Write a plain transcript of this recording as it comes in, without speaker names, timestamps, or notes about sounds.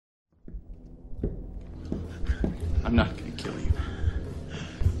I'm not going to kill you.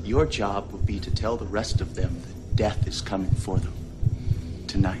 Your job will be to tell the rest of them that death is coming for them.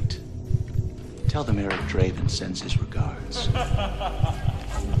 Tonight. Tell them Eric Draven sends his regards. This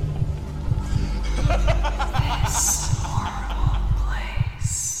horrible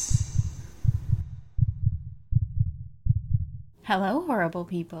place. Hello, horrible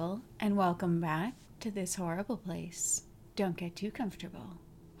people, and welcome back to This Horrible Place. Don't get too comfortable.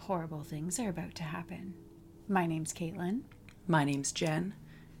 Horrible things are about to happen. My name's Caitlin. My name's Jen,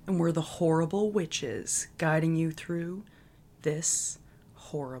 and we're the horrible witches guiding you through this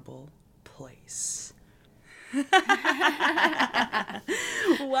horrible place.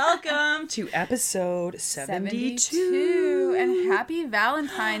 Welcome to episode 72. And happy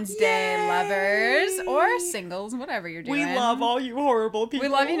Valentine's Day, lovers, or singles, whatever you're doing. We love all you horrible people.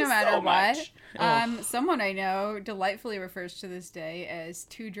 We love you no matter so what. much. Someone I know delightfully refers to this day as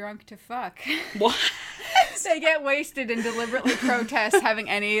too drunk to fuck. What? They get wasted and deliberately protest having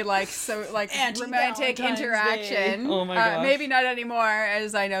any romantic interaction. Day. Oh my gosh. Maybe not anymore,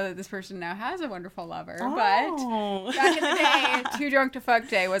 as I know that this person now has a wonderful lover. But back in the day, too drunk to fuck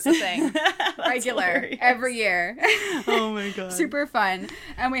day was a thing. Regular. Hilarious. Every year. Oh my god. Super fun.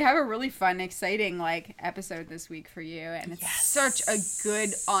 And we have a really fun, exciting episode this week for you. And it's such a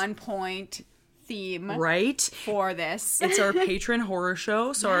good, on point theme, right, for this. It's our patron horror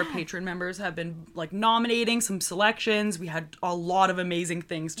show, so our patron members have been nominating some selections. We had a lot of amazing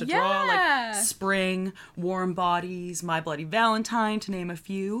things to draw, like Spring, Warm Bodies, My Bloody Valentine, to name a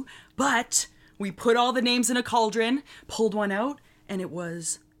few. But we put all the names in a cauldron, pulled one out, and it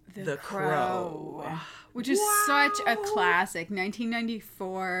was The Crow. Which is such a classic.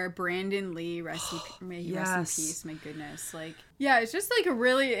 1994, Brandon Lee, rest in peace, my goodness. It's just a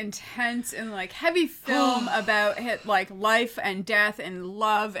really intense and heavy film about life and death and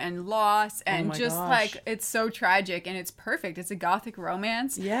love and loss and it's so tragic and it's perfect. It's a gothic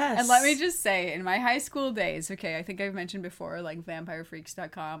romance. Yes. And let me just say, in my high school days, I think I've mentioned before,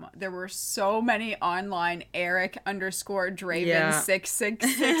 vampirefreaks.com, there were so many online Eric_Draven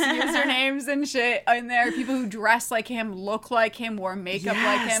 666 usernames and shit in there. People who dress like him, look like him, wore makeup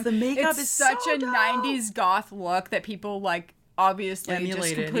like him. The makeup is such so a dope. 90s goth look that people obviously emulated,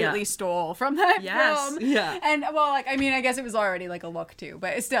 just completely stole from that film. Yeah. And I guess it was already a look too,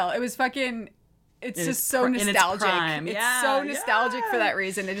 but still, it was fucking. It's just so nostalgic. It's so nostalgic for that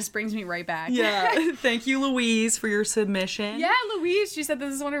reason. It just brings me right back. Yeah. Thank you, Louise, for your submission. Yeah, Louise, she said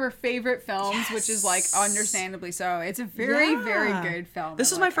this is one of her favorite films, which is understandably so. It's a very, very good film.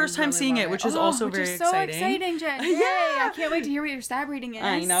 This is my first time seeing it, which is also very exciting. So exciting, Jen. Yay! I can't wait to hear what your stab reading is.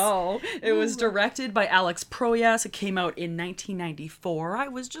 I know. It was directed by Alex Proyas. It came out in 1994. I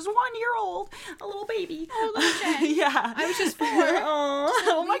was just 1 year old, a little baby. Oh, little Jen. Yeah. I was just 4.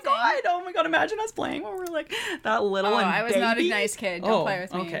 Oh my god. Imagine us playing when we were that little and I was baby. not a nice kid. Don't play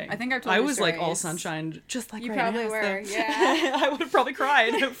with me. Okay. I think I've told I you was stories. all sunshine, just like you right probably now, were. so. Yeah. I would have probably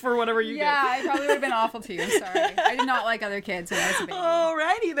cried for whatever you did. Yeah, I probably would have been awful to you. I'm sorry. I did not like other kids when I was a baby.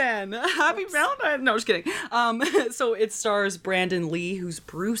 Alrighty then. Happy Valentine's. No, just kidding. So it stars Brandon Lee, who's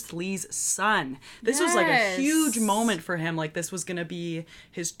Bruce Lee's son. This was a huge moment for him. This was gonna be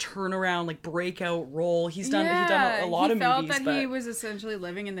his turnaround, breakout role. He's done a lot of movies. He felt that he was essentially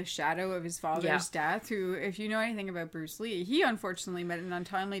living in the shadow of his father's death, who, if you know anything about Bruce Lee, he unfortunately met an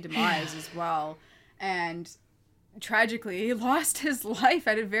untimely demise as well. And tragically, he lost his life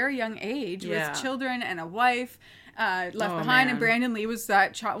at a very young age with children and a wife left behind. Man. And Brandon Lee was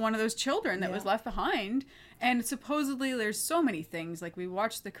one of those children that was left behind. And supposedly there's so many things. We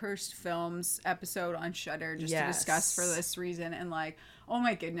watched the Cursed Films episode on Shudder just to discuss for this reason. And oh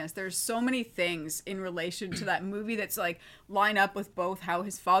my goodness, there's so many things in relation to that movie that's line up with both how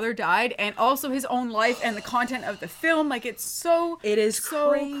his father died and also his own life and the content of the film. It is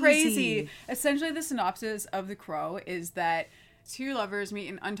so crazy. Essentially, the synopsis of The Crow is that two lovers meet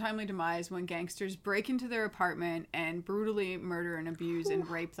an untimely demise when gangsters break into their apartment and brutally murder and abuse and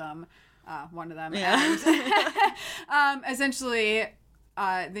rape them. One of them. Yeah. And, essentially,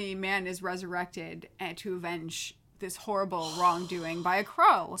 the man is resurrected to avenge this horrible wrongdoing by a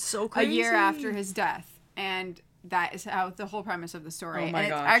crow. So crazy. A year after his death. And that is how the whole premise of the story. Oh my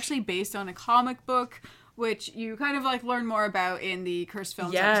gosh. It's actually based on a comic book, which you kind of learn more about in the Cursed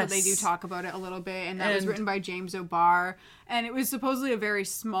Films episode. They do talk about it a little bit, and that was written by James O'Barr, and it was supposedly a very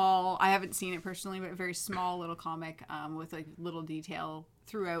small, I haven't seen it personally, but a very small little comic with little detail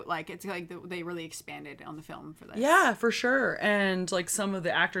throughout. Like, it's like they really expanded on the film for this. Yeah, for sure. And like some of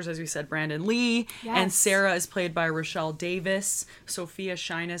the actors, as we said, Brandon Lee, and Sarah is played by Rochelle Davis. Sophia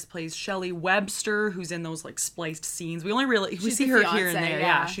Shyness plays Shelley Webster, who's in those like spliced scenes. We see her here and there.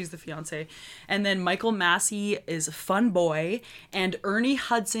 Yeah, she's the fiance. And then Michael Massey is Fun Boy, and Ernie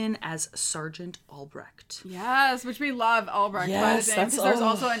Hudson as Sergeant Albrecht. Yes, which we love Albrecht. Yes, because there's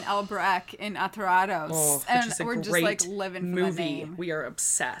also an Albrecht in Aterrados, and we're just like living for the name. We are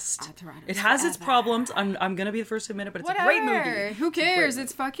obsessed. It has its problems. I'm gonna be the first to admit it, but it's a great movie. Who cares?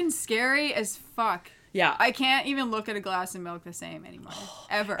 It's fucking scary as fuck. Yeah. I can't even look at a glass of milk the same anymore.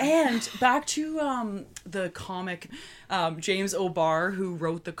 Ever. And back to the comic, James O'Barr, who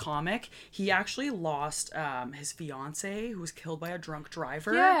wrote the comic, he actually lost his fiance, who was killed by a drunk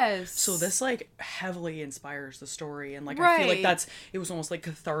driver. Yes. So this like heavily inspires the story, and like I feel like it was almost like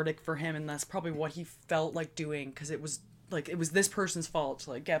cathartic for him, and that's probably what he felt like doing, because it was this person's fault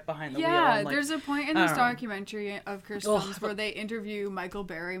to like get behind the wheel. And, like, there's a point in this documentary of Cursed Films where they interview Michael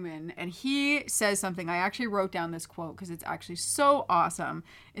Berryman, and he says something. I actually wrote down this quote because it's actually so awesome.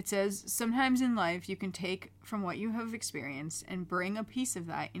 It says, "Sometimes in life you can take from what you have experienced and bring a piece of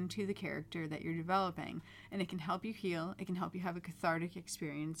that into the character that you're developing, and it can help you heal, it can help you have a cathartic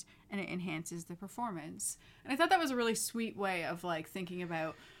experience, and it enhances the performance." And I thought that was a really sweet way of like thinking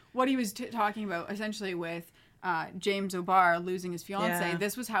about what he was talking about, essentially with James O'Barr losing his fiance. Yeah.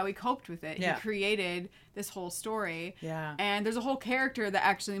 This was how he coped with it. Yeah. He created this whole story. Yeah. And there's a whole character that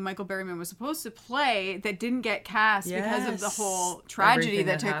actually Michael Berryman was supposed to play that didn't get cast because of the whole tragedy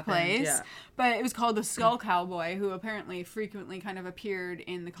that took place. Yeah. But it was called the Skull Cowboy, who apparently frequently kind of appeared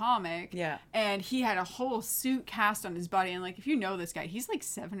in the comic. Yeah. And he had a whole suit cast on his body. And like, if you know this guy, he's like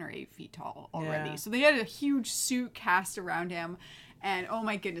 7 or 8 feet tall already. Yeah. So they had a huge suit cast around him. And oh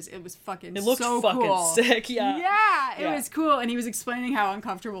my goodness, it was fucking It looked so fucking cool. sick, yeah. Yeah, it was cool. And he was explaining how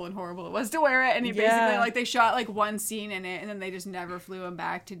uncomfortable and horrible it was to wear it. And he basically, like, they shot like one scene in it and then they just never flew him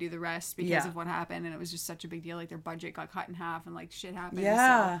back to do the rest because of what happened. And it was just such a big deal. Like, their budget got cut in half and like shit happened.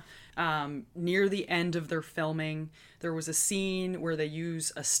 Yeah. So. Near the end of their filming, there was a scene where they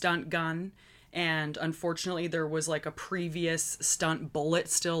use a stunt gun. And unfortunately, there was like a previous stunt bullet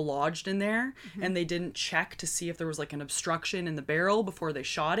still lodged in there, and they didn't check to see if there was like an obstruction in the barrel before they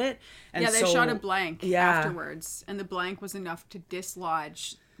shot it. And they shot a blank afterwards, and the blank was enough to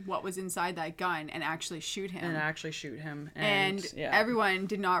dislodge what was inside that gun and actually shoot him. And everyone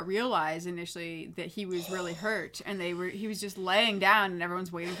did not realize initially that he was really hurt, and he was just laying down, and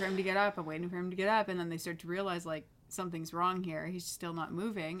everyone's waiting for him to get up and then they start to realize like, something's wrong here. He's still not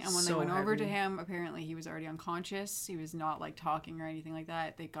moving. And when they went over to him, apparently he was already unconscious. He was not like talking or anything like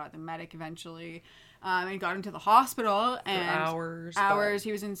that. They got the medic eventually and got him to the hospital. And for hours.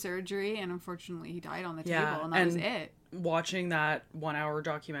 He was in surgery, and unfortunately he died on the table, and that was it. Watching that 1 hour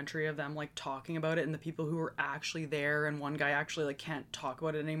documentary of them like talking about it, and the people who were actually there, and one guy actually like can't talk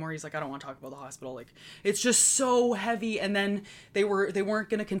about it anymore. He's like, I don't want to talk about the hospital. Like, it's just so heavy. And then they weren't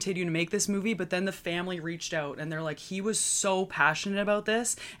going to continue to make this movie, but then the family reached out and they're like, he was so passionate about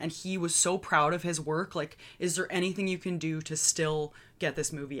this and he was so proud of his work. Like, is there anything you can do to still get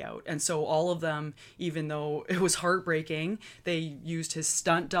this movie out? And so all of them, even though it was heartbreaking, they used his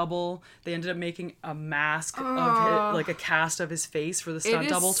stunt double. They ended up making a mask of his, like a cast of his face for the stunt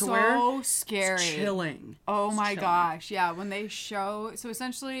double to wear. So scary. It's chilling. Oh my gosh. Yeah, when they show, so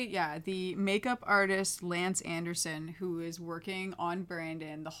essentially, the makeup artist Lance Anderson, who is working on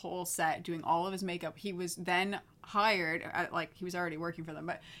Brandon the whole set, doing all of his makeup, he was then hired, like he was already working for them,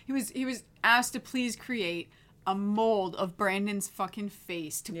 but he was asked to please create a mold of Brandon's fucking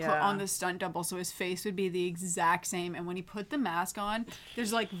face to put on the stunt double, so his face would be the exact same. And when he put the mask on,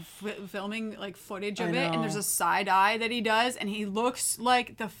 there's like filming like footage of it, and there's a side eye that he does, and he looks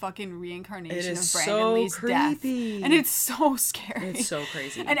like the fucking reincarnation of Brandon Lee's death, and it's so scary. It's so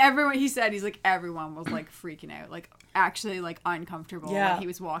crazy. And everyone was like freaking out, like actually like uncomfortable when he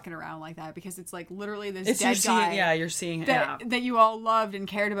was walking around like that, because it's like literally this dead guy. You're seeing that you all loved and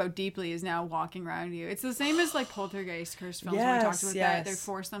cared about deeply is now walking around you. It's the same as like Poltergeist Cursed Films, when we talked about that. They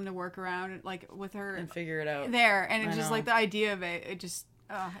forced them to work around like with her and figure it out there, and it's just like the idea of it just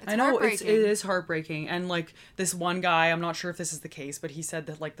I know it is heartbreaking. And like this one guy, I'm not sure if this is the case, but he said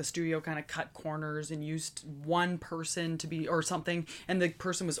that like the studio kind of cut corners and used one person to be or something, and the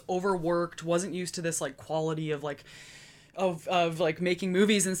person was overworked, wasn't used to this like quality of like of like making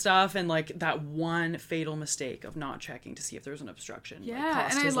movies and stuff, and like that one fatal mistake of not checking to see if there was an obstruction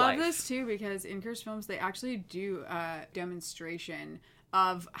cost and I his love life. this too, because in Cursed Films they actually do a demonstration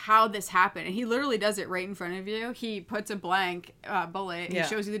of how this happened. And he literally does it right in front of you. He puts a blank bullet. And he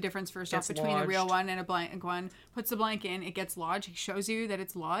shows you the difference first off between a real one and a blank one. Puts the blank in. It gets lodged. He shows you that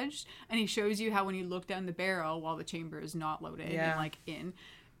it's lodged. And he shows you how when you look down the barrel while the chamber is not loaded and like in,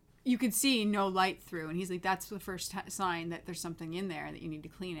 you could see no light through. And he's like, that's the first sign that there's something in there and that you need to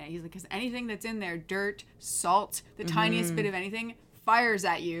clean it. He's like, because anything that's in there, dirt, salt, the tiniest bit of anything, fires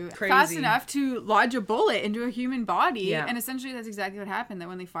at you fast enough to lodge a bullet into a human body. Yeah. And essentially that's exactly what happened. That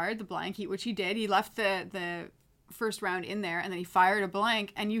when they fired the blank, which he did, he left the first round in there, and then he fired a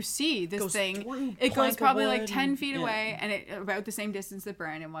blank, and you see this thing. It goes probably like 10 feet away, and it about the same distance that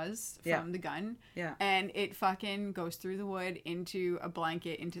Brandon was from the gun. Yeah. And it fucking goes through the wood into a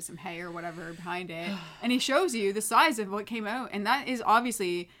blanket, into some hay or whatever behind it. And he shows you the size of what came out. And that is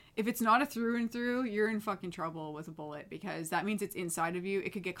obviously, if it's not a through and through, you're in fucking trouble with a bullet, because that means it's inside of you.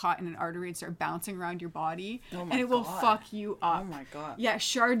 It could get caught in an artery and start bouncing around your body, and it will fuck you up. Oh my God. Yeah,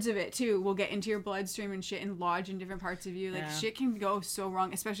 shards of it too will get into your bloodstream and shit and lodge in different parts of you. Like shit can go so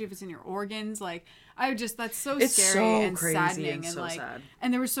wrong, especially if it's in your organs. Like that's so scary and saddening and so like sad.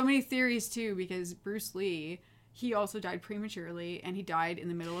 And there were so many theories too, because Bruce Lee, he also died prematurely, and he died in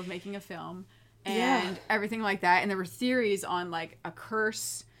the middle of making a film and everything like that. And there were theories on like a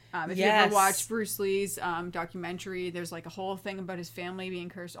curse. If you ever watch Bruce Lee's documentary, there's like a whole thing about his family being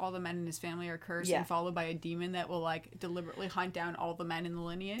cursed. All the men in his family are cursed and followed by a demon that will like deliberately hunt down all the men in the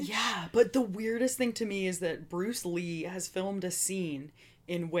lineage. Yeah, but the weirdest thing to me is that Bruce Lee has filmed a scene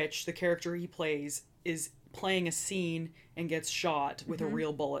in which the character he plays is playing a scene and gets shot with a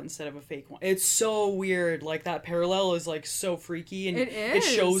real bullet instead of a fake one. It's so weird. Like, that parallel is like so freaky, and it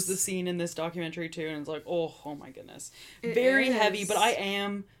shows the scene in this documentary too, and it's like, oh my goodness. Very heavy, but I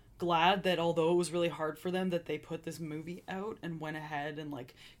am glad that although it was really hard for them, that they put this movie out and went ahead and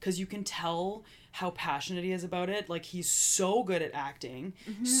like, because you can tell how passionate he is about it. Like, he's so good at acting,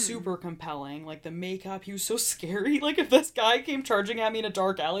 super compelling. Like, the makeup, he was so scary. Like, if this guy came charging at me in a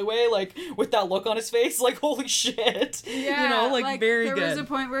dark alleyway, like with that look on his face, like, holy shit. Yeah, you know, like very good. There was a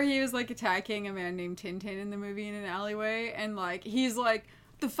point where he was like attacking a man named Tintin in the movie in an alleyway, and like he's like,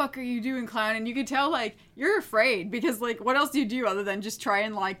 the fuck are you doing, clown? And you could tell like you're afraid, because like what else do you do other than just try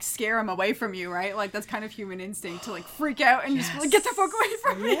and like scare him away from you, right? Like, that's kind of human instinct to like freak out and just like, get the fuck away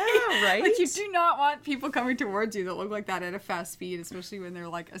from me. Yeah, right. Like, you do not want people coming towards you that look like that at a fast speed, especially when they're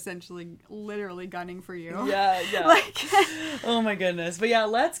like essentially literally gunning for you. Yeah. Like, oh my goodness. But yeah,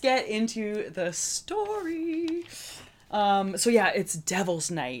 let's get into the story. So yeah, it's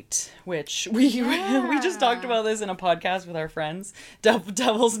Devil's Night, which we just talked about this in a podcast with our friends.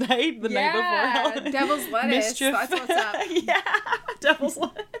 Devil's Night, the night before Halloween. Devil's Lettuce. Mischief. That's what's up. Yeah, Devil's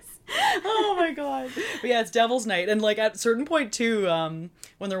Lettuce. Oh my God. But yeah, it's Devil's Night, and like at a certain point too,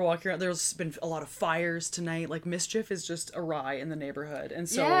 when they're walking around, there's been a lot of fires tonight. Like, mischief is just awry in the neighborhood, and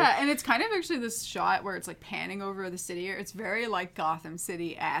so and it's kind of actually this shot where it's like panning over the city. It's very like Gotham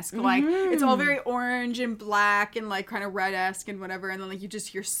City-esque. Like, it's all very orange and black and like kind of red-esque and whatever, and then like you just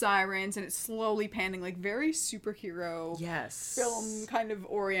hear sirens, and it's slowly panning, like very superhero film kind of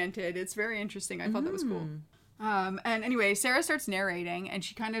oriented. It's very interesting. I thought that was cool. And anyway, Sarah starts narrating, and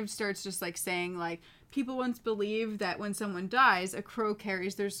she kind of starts just like saying like, people once believed that when someone dies, a crow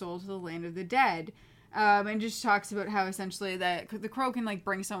carries their soul to the land of the dead. And just talks about how essentially that the crow can like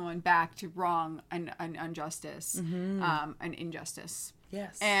bring someone back to wrong and injustice, and injustice.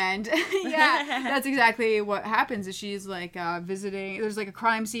 Yes. And yeah, that's exactly what happens. Is she's like visiting. There's like a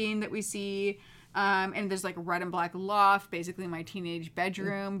crime scene that we see. And there's like a red and black loft, basically my teenage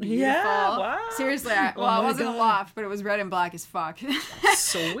bedroom. Beautiful. Yeah, wow. Seriously, it wasn't a loft, but it was red and black as fuck.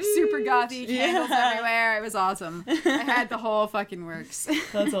 Sweet. Super gothy, candles everywhere. It was awesome. I had the whole fucking works.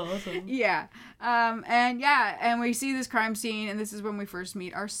 That's awesome. Yeah. And we see this crime scene, and this is when we first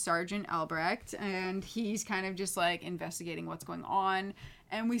meet our Sergeant Albrecht, and he's kind of just like investigating what's going on.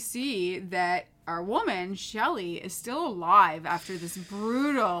 And we see that our woman, Shelley, is still alive after this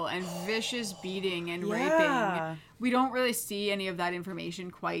brutal and vicious beating and raping. We don't really see any of that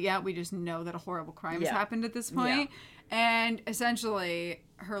information quite yet. We just know that a horrible crime has happened at this point. And essentially,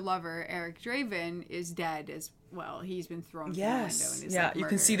 her lover, Eric Draven, is dead as well. He's been thrown through the window and is like, you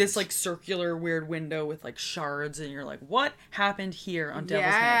can see this like circular weird window with like shards, and you're like, what happened here on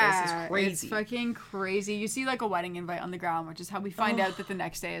Devil's Night? This is crazy. It's fucking crazy. You see like a wedding invite on the ground, which is how we find out that the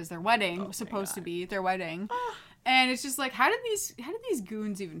next day is their wedding, supposed to be their wedding. And it's just like, how did these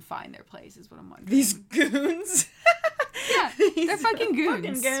goons even find their place is what I'm wondering. These goons? Yeah. They're fucking goons.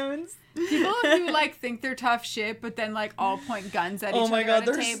 Fucking goons. People who like think they're tough shit, but then like all point guns at each other at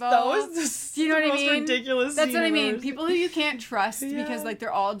a table. That was just Do you know what I most mean? ridiculous. That's what I mean. universe. People who you can't trust because like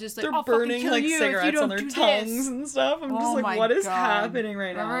they're all just like They're I'll burning fucking kill like you if you cigarettes don't on their do tongues this. and stuff. I'm just Oh like, my what is God. happening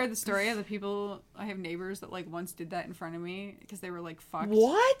right now? Remember the story of the people? I have neighbors that like once did that in front of me because they were like fucked.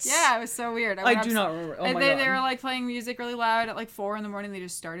 What? Yeah, it was so weird. I went do not remember. Oh and my they God. were like playing music really loud at like 4 a.m. They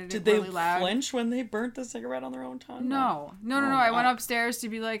just started Did it they really loud. flinch when they burnt the cigarette on their own tongue? No. Oh, I went God. upstairs to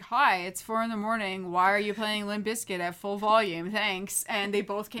be like, "Hi, it's 4 a.m. Why are you playing Limp Bizkit at full volume? Thanks." And they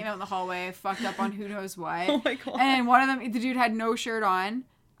both came out in the hallway, fucked up on who knows what. Oh my God. And one of them, the dude had no shirt on.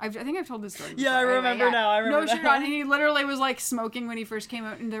 I think I've told this story before. Yeah, I remember now. I remember no shirt now. on, and he literally was like smoking when he first came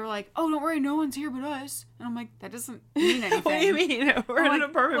out, and they were like, "Oh, don't worry, no one's here but us." And I'm like, that doesn't mean anything. What do you mean? We're in an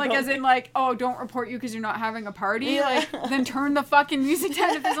apartment Like, as building. in, like, oh, don't report you because you're not having a party. Yeah. Like, then turn the fucking music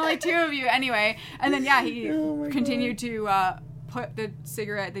down if there's only 2 of you. Anyway, and then, yeah, he Oh my continued to put the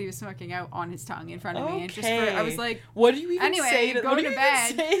cigarette that he was smoking out on his tongue in front of me. And just for, I was like, what do you even anyway, say to, go what to do you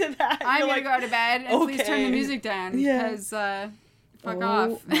bed. even say to that? I'm You're going to go to bed and please turn the okay. music down Yeah. because fuck Oh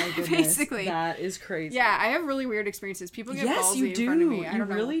off. my goodness. Basically. That is crazy. Yeah, I have really weird experiences. People get Yes, ballsy you in do. front of me. I You don't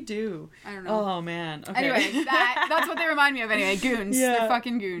know. really do. I don't know. Oh man. Okay. Anyway, that's what they remind me of anyway. Goons. Yeah. They're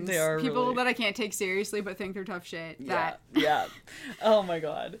fucking goons. They are People really. that I can't take seriously but think they're tough shit. Yeah. That. Yeah. Oh my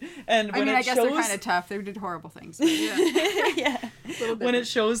god. And when I it guess shows... they're kind of tough. They did horrible things. But yeah. yeah. Little When it different.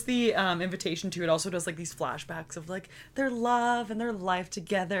 shows the invitation to it also does like these flashbacks of like their love and their life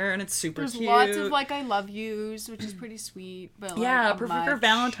together, and it's super There's cute. lots of like I love yous, which is pretty sweet. But like, yeah, not perfect for much.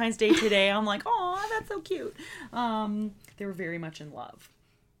 Valentine's Day today. I'm like, oh, that's so cute. They were very much in love.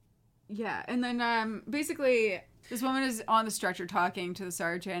 Yeah, and then basically this woman is on the stretcher talking to the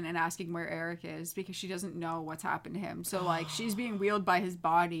sergeant and asking where Eric is because she doesn't know what's happened to him. So like she's being wheeled by his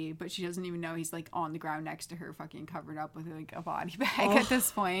body, but she doesn't even know he's like on the ground next to her, fucking covered up with like a body bag at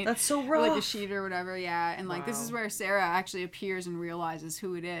this point. That's so Or, like a rough. sheet or whatever, yeah. And like this is Wow. where Sarah actually appears and realizes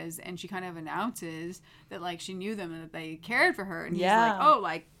who it is, and she kind of announces that like she knew them and that they cared for her. And he's Yeah. like, oh,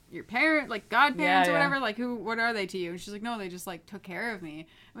 like your parent, like godparents Yeah, or yeah. whatever, like what are they to you? And she's like, no, they just like took care of me.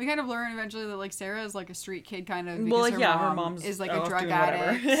 And we kind of learn eventually that like Sarah is like a street kid kind of because Well, like, her, yeah, her mom mom's is like a off drug doing whatever.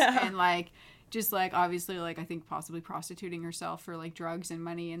 addict Yeah. and like just like obviously like I think possibly prostituting herself for like drugs and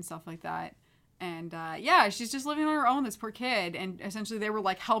money and stuff like that. And yeah, she's just living on her own, this poor kid. And essentially they were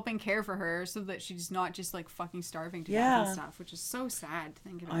like helping care for her so that she's not just like fucking starving to death Yeah. and stuff, which is so sad to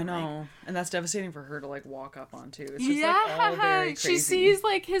think about. I know, Like, and that's devastating for her to like walk up onto. It's just like all very crazy. she sees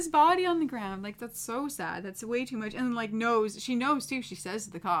like his body on the ground. Like that's so sad. That's way too much. And like she knows too. She says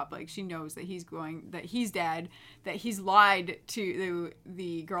to the cop, like she knows that he's dead, that he's lied to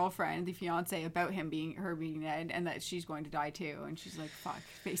the girlfriend, the fiance, about her being dead, and that she's going to die too. And she's like, fuck,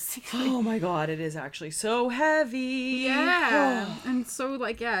 basically. Oh my god, it is actually so heavy. Yeah, and so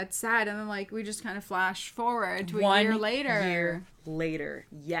like yeah, it's sad, and then like we just kind of flash forward to a year later.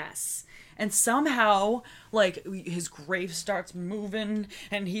 Yes. And somehow, like, his grave starts moving,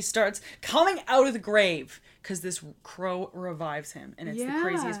 and he starts coming out of the grave because this crow revives him, and it's the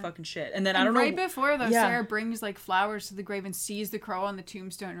craziest fucking shit. And then I don't right know. before though, Yeah. Sarah brings like flowers to the grave and sees the crow on the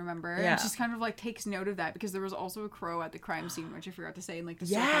tombstone. Remember? Yeah. And she's kind of like takes note of that because there was also a crow at the crime scene, which I forgot to say in like the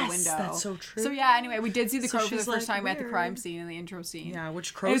circle Yes, window. that's so true. So yeah. Anyway, we did see the So crow for the she's first like, time at the weird. crime scene in the intro scene. Yeah, which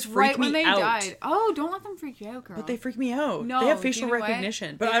And crows it's freak right me when they out. died. Oh, don't let them freak you out, girl. But they freak me out. No, they have do you facial know what?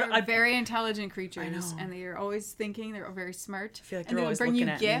 recognition. But They're I very intelligent creatures, know. and they are always thinking. They're very smart. I feel like and they're they'll always bring you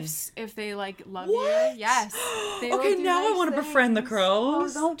looking at me. gifts if they like love What? you. Yes. They will Okay, do now I nice want to befriend the things.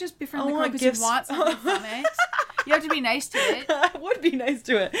 crows. Oh, don't just befriend I the crow want because you gifts. want something from it. You have to be nice to it. I would be nice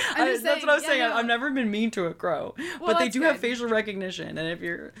to it. just That's saying, what I was yeah, saying. no. I've never been mean to a crow, but they that's do have good. facial recognition, and if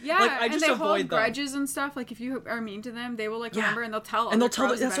you're Yeah, like, I just and they avoid hold them. grudges and stuff. Like if you are mean to them, they will like Yeah. remember and they'll tell. And they'll other tell.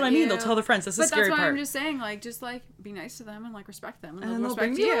 crows That's about what I mean. you. They'll tell their friends. That's the But scary that's why part. I'm just saying, like, just like be nice to them and like respect them, and, and they'll they'll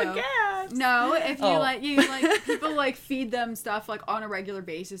bring respect me you. little gifts. No, if you Oh. like people like feed them stuff like on a regular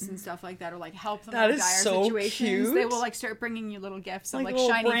basis and stuff like that, or like help them That in is dire so situations. They cute. will like start bringing you little gifts of Like like a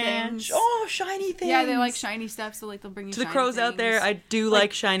little shiny branch. things. Oh, shiny things. Yeah, they like shiny stuff, so like they'll bring you To the shiny crows out there, things. I do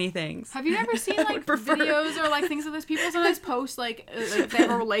like shiny things. Have you ever seen like prefer- videos or like things of this? People sometimes post like they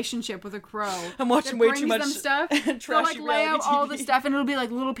have a relationship with a crow. I'm watching that way too brings much them stuff. They'll trashy like lay out reality all the TV. stuff, and it'll be like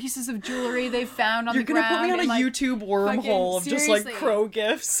little pieces of jewelry they've found on You're the gonna ground. put me on a and, like, YouTube wormhole of just seriously. like crow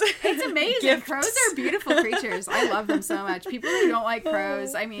gifts. It's amazing. Gifts. Crows are beautiful creatures. I love them so much. People who don't like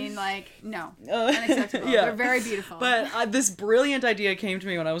crows, I mean, like, no, unacceptable. Yeah. They're very beautiful. But this brilliant idea came to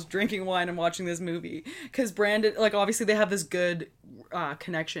me when I was drinking wine and watching this movie. Because Brandon, like, obviously they have this good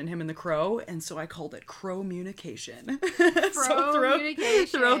connection, him and the crow, and so I called it Crow-munication.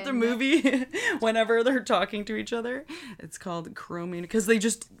 Crow-munication. Throughout the movie, whenever they're talking to each other, it's called Crow-munication,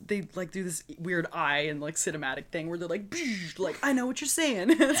 because they like do this weird eye and like cinematic thing where they're like I know what you're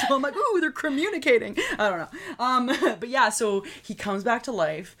saying. So I'm like, ooh, they're communicating. I don't know. But yeah, so he comes back to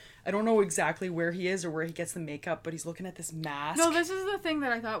life. I don't know exactly where he is or where he gets the makeup, but he's looking at this mask. No, this is the thing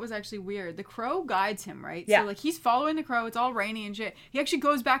that I thought was actually weird. The crow guides him, right? Yeah. So, like, he's following the crow. It's all rainy and shit. He actually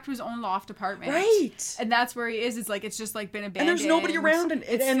goes back to his own loft apartment. Right. And that's where he is. It's like, it's just, like, been abandoned. And there's nobody around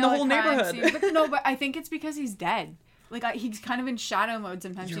in the whole neighborhood. But I think it's because he's dead. Like, he's kind of in shadow mode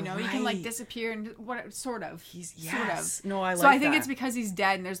sometimes, You're you know? right. He can, like, disappear and what, sort of. Sort of. No, I like that. So I think it's because he's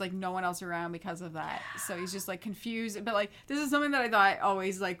dead and there's, like, no one else around because of that. So he's just, like, confused. But, like, this is something that I thought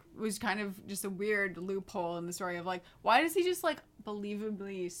always, like, was kind of just a weird loophole in the story of, like, why does he just, like,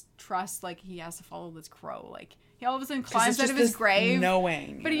 believably trust, like, he has to follow this crow? Like, he all of a sudden climbs out of his grave.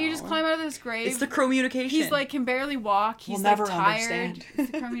 Knowing. But you just climb out of this grave. It's the Crow-munication. He's like can barely walk. He's we'll like never tired. Understand.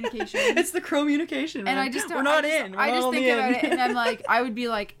 It's the Crow-munication. It's the Crow-munication. And I just we're not in. I just think about it, and I'm like, I would be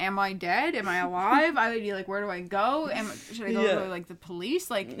like, am I dead? Am I alive? I would be like, where do I go? Should I go to like the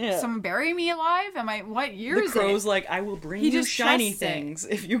police? Like, someone bury me alive? Am I? What year is it? The crow's like, I will bring you shiny things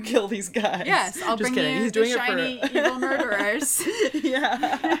if you kill these guys. Yes, I'll just bring kidding. you He's the doing shiny it for evil murderers.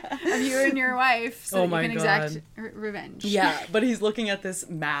 Yeah. Of you and your wife, so that you can exact revenge. Yeah, but he's looking at this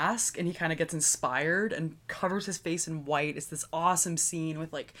mask and he kind of gets inspired and covers his face in white. It's this awesome scene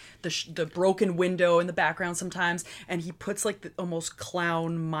with like the broken window in the background sometimes, and he puts like the almost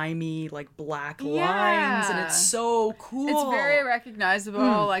clown mimey like black lines, and it's so cool. It's very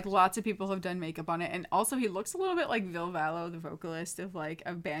recognizable. Like lots of people have done makeup on it, and also he looks a little bit like Vil Vallow, the vocalist of like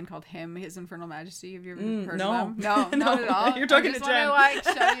a band called Him, His Infernal Majesty. Have you ever heard of them? No, not at all. You're talking to Jen. I just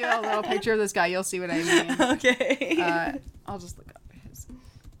want to like show you a little picture of this guy. You'll see what I mean. Okay. I'll just look up his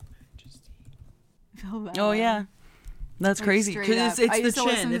Majesty. Vil Vallow. Oh yeah. That's like crazy because it's I used the to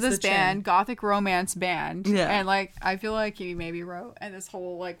chin. listen to it's this the band, chin. gothic romance band, yeah. And like I feel like he maybe wrote and this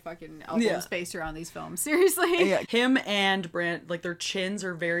whole like fucking album based around these films. Seriously, yeah. Him and Brent, like their chins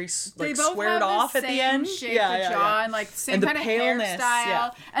are very like both squared off at the end. Shape of jaw and like same kind of hairstyle. Yeah.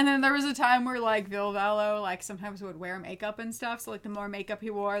 And then there was a time where like Vil Vallow like sometimes would wear makeup and stuff. So like the more makeup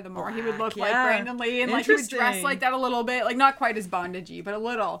he wore, the more he would look like Brandon Lee, and like he would dress like that a little bit, like not quite as bondagey, but a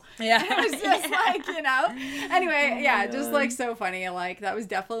little. Yeah, it was just like Anyway, just like so funny. Like that was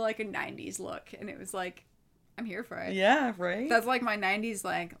definitely like a 90s look, and it was like I'm here for it. Yeah, right. That's like my 90s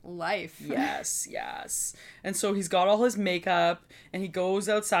like life. Yes. And so he's got all his makeup and he goes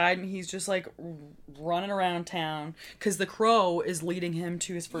outside and he's just like running around town because the crow is leading him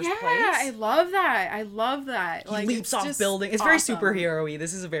to his first place. Yeah, I love that. He leaps off buildings. It's very superhero-y.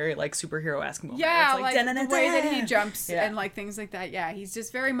 This is a very like superhero-esque moment. Yeah, it's like the way that he jumps and like things like that. Yeah, he's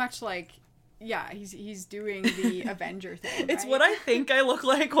just very much like he's doing the Avenger thing. It's what I think I look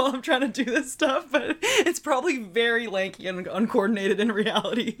like while I'm trying to do this stuff, but it's probably very lanky and uncoordinated in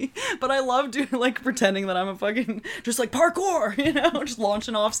reality. But I love doing like pretending that I'm a fucking just like parkour, you know, just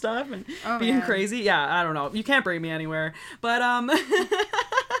launching off stuff and being crazy. Yeah, I don't know. You can't bring me anywhere. But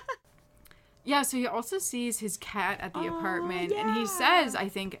yeah, so he also sees his cat at the apartment, and he says, I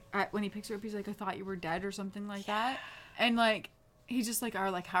think when he picks her up, he's like, "I thought you were dead" or something like that, and like. He's just like,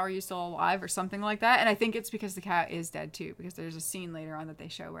 how are you still alive or something like that? And I think it's because the cat is dead too, because there's a scene later on that they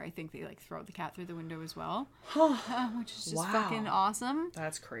show where I think they like throw the cat through the window as well, which is just fucking awesome.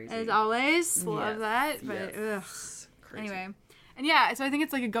 That's crazy. As always, love that. But anyway, and yeah, so I think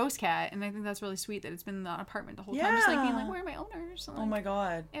it's like a ghost cat, and I think that's really sweet that it's been in the apartment the whole time, just like being like, where are my owners? And, like, oh my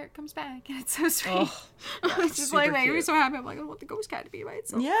god, Eric comes back, and it's so sweet. It's just like made me so happy. I'm like, I want the ghost cat to be by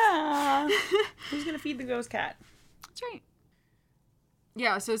itself. Yeah. Who's gonna feed the ghost cat? That's right.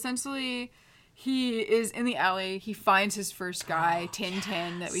 Yeah, so essentially he is in the alley. He finds his first guy,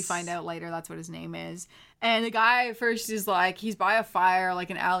 Tintin, that we find out later that's what his name is. And the guy at first is like, he's by a fire, like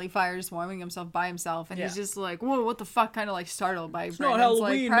an alley fire, just warming himself by himself. And he's just like, whoa, what the fuck? Kind of like startled by Brandon's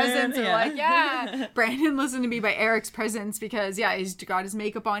like presence. And like, Brandon, listen to me, by Eric's presence, because he's got his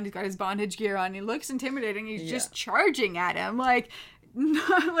makeup on, he's got his bondage gear on. He looks intimidating. He's just charging at him, like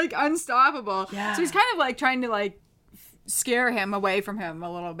unstoppable. Yeah. So he's kind of like trying to like scare him away from him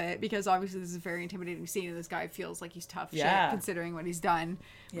a little bit, because obviously this is a very intimidating scene and this guy feels like he's tough shit considering what he's done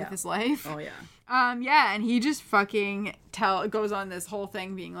with his life. And he just fucking goes on this whole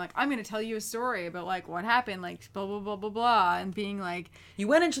thing being like, I'm gonna tell you a story about like what happened, like blah blah blah blah blah, and being like, you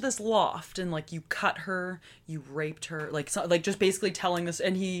went into this loft and like you cut her, you raped her, like like just basically telling this.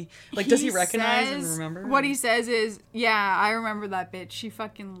 And he like, does he recognize and remember? What he says is, I remember that bitch, she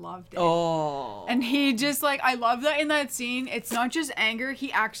fucking loved it. And he just like, I love that in that that scene, it's not just anger.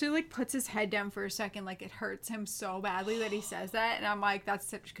 He actually like puts his head down for a second, like it hurts him so badly that he says that, and I'm like, that's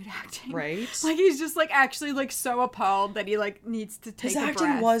such good acting, right? Like he's just like actually like so appalled that he like needs to take his a acting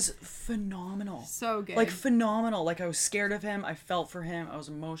breath. was phenomenal, so good, like phenomenal. Like I was scared of him, I felt for him, I was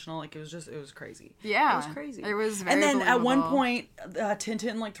emotional. Like it was crazy. Yeah, it was crazy. It was very. And then believable. at one point,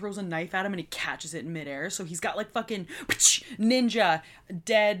 Tintin like throws a knife at him and he catches it in midair. So he's got like fucking ninja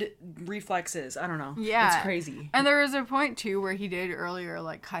dead reflexes. I don't know. Yeah, it's crazy. And there was a point too where he did earlier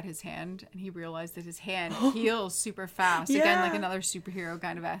like cut his hand, and he realized that his hand heals super fast. Yeah. Again, like another superhero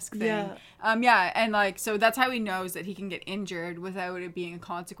kind of esque thing. Yeah. Yeah, and like so that's how he knows that he can get injured without it being a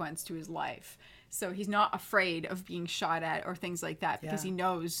consequence to his life. So he's not afraid of being shot at or things like that because he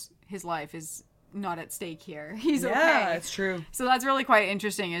knows his life is not at stake here. He's okay. Yeah, it's true. So that's really quite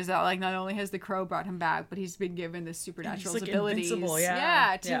interesting, is that like not only has the crow brought him back, but he's been given this supernatural He's, like, abilities. invincible,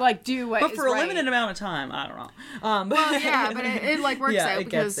 to like do what but is for a right. limited amount of time. I don't know. Well, yeah, but it like works out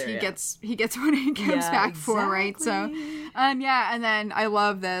because there, he gets what he comes back for, right? So, yeah, and then I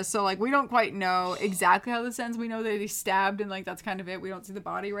love this. So like we don't quite know exactly how this ends. We know that he's stabbed, and like that's kind of it. We don't see the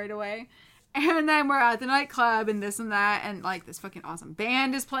body right away. And then we're at the nightclub and this and that, and like this fucking awesome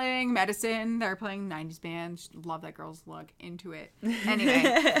band is playing, Medicine. They're playing 90s band. Love that girl's look. Into it.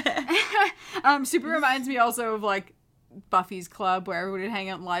 Anyway. Super reminds me also of like Buffy's club where everyone would hang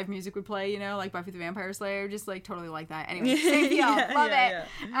out and live music would play, you know, like Buffy the Vampire Slayer. Just like totally like that. Anyway, same deal. Love it.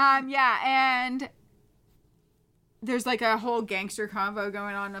 And there's like a whole gangster convo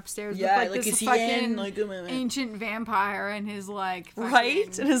going on upstairs with like this is he fucking in, like, ancient vampire and his like fucking,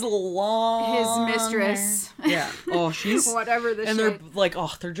 right, and his long his mistress. hair. Yeah. Oh, she's whatever the and shit. they're like,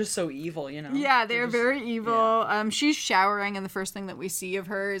 oh, they're just so evil, you know. Yeah, they're just, very evil. She's showering, and the first thing that we see of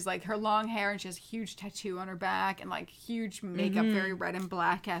her is like her long hair, and she has a huge tattoo on her back, and like huge makeup, very red and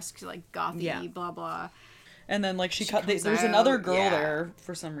black-esque, like gothy, blah blah. And then like she cut. comes There's out, another girl there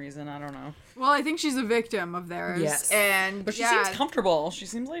for some reason. I don't know. Well, I think she's a victim of theirs. Yes. And but she seems comfortable. She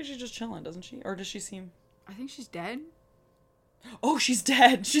seems like she's just chilling, doesn't she? Or does she seem? I think she's dead. Oh, she's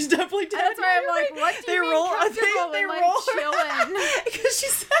dead. She's definitely dead. That's why I'm like, what do you mean comfortable they and, like, roll chilling? Because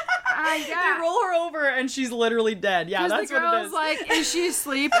she's. Yeah. They roll her over and she's literally dead. Yeah, that's the girl's what it is. like, is she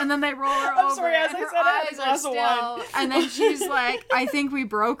asleep? And then they roll her over. Sorry, as and I her said, I had a eyes glass are of still. wine. And then she's like, I think we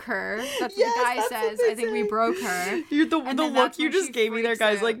broke her. That's what the guy that's says. what they I think we say. broke her. The And look then that's you when just she gave me there, freaks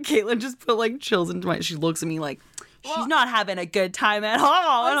guys. out. Like Caitlin just put like chills into my. She looks at me like. She's Well, not having a good time at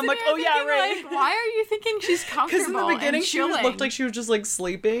all. And I'm like, oh yeah, right. Like, why are you thinking she's comfortable? Because in the beginning and she chilling? looked like she was just like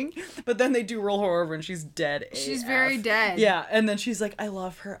sleeping, but then they do roll her over and she's dead. She's AF. very dead. Yeah, and then she's like, I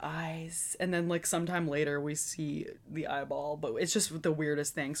love her eyes. And then like sometime later we see the eyeball, but it's just the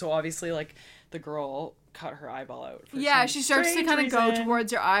weirdest thing. So obviously like the girl cut her eyeball out. Yeah, she starts to kind of go reason.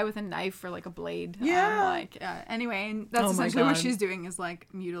 towards her eye with a knife or like a blade. Yeah. Anyway, and that's Oh my essentially what God. she's doing is like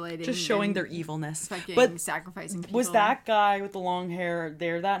mutilating. Just showing and their evilness. fucking But sacrificing people. was that guy with the long hair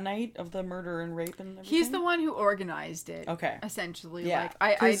there that night of the murder and rape and everything? He's the one who organized it. Okay. Essentially. Yeah,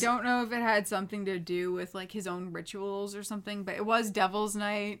 Like I 'cause- don't know if it had something to do with like his own rituals or something, but it was Devil's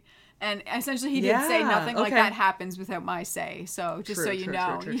Night. And essentially he did say Yeah, nothing like okay. that happens without my say. So just True, so you true,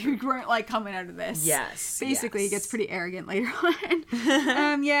 know, true, true, you weren't like coming out of this. Yes. Basically, yes. he gets pretty arrogant later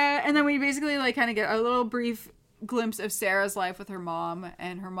on. Yeah, and then we basically like kind of get a little brief glimpse of Sarah's life with her mom,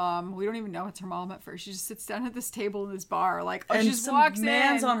 and her mom, we don't even know it's her mom at first. She just sits down at this table in this bar, like, and she just some walks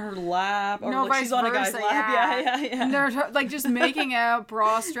man's in. on her lap, or No, like she's on a guy's versa, lap. Yeah. And they're like just making out,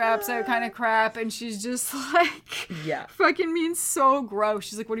 bra straps out kind of crap, and she's just like, Yeah. fucking being so gross.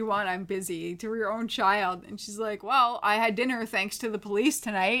 She's like, what do you want? I'm busy. To your own child. And she's like, well, I had dinner thanks to the police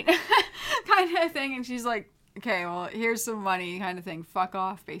tonight, kind of thing. And she's like, okay, well, here's some money, kind of thing. Fuck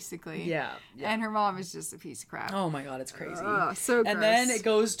off, basically. Yeah. And her mom is just a piece of crap. Oh my god, it's crazy. So gross. And then it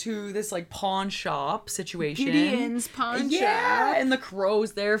goes to this like pawn shop situation. Gideon's pawn Yeah, shop. and the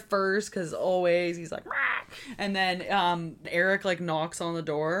crow's there first because always he's like, "Rah!" And then Eric like knocks on the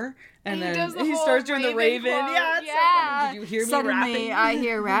door, and He then does the he whole starts doing the Raven Raven. quote. Yeah, it's so Yeah. funny. Did you hear me Suddenly, rapping? I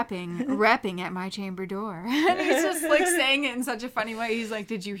hear rapping at my chamber door. And he's just like saying it in such a funny way. He's like,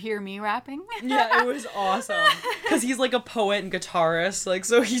 did you hear me rapping? Yeah, it was awesome because he's like a poet and guitarist, like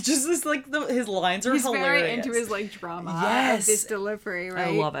so he just is like his lines are He's hilarious. very into his like drama. Yes. This delivery, right?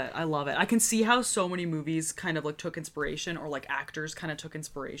 I love it. I love it. I can see how so many movies kind of like took inspiration, or like actors kind of took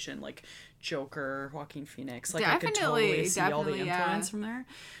inspiration, like Joker, Joaquin Phoenix. Like I could totally see all the Definitely, influence from there.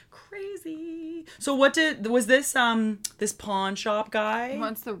 crazy. So was this this pawn shop guy? He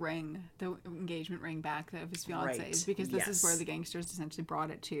wants the engagement ring back of his fiance's, because this is where the gangsters essentially brought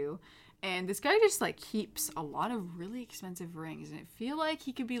it to. And this guy just like keeps a lot of really expensive rings, and I feel like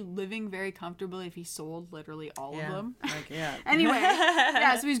he could be living very comfortably if he sold literally all of them. Anyway,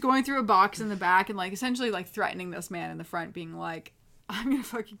 so he's going through a box in the back and like essentially like threatening this man in the front, being like, I'm gonna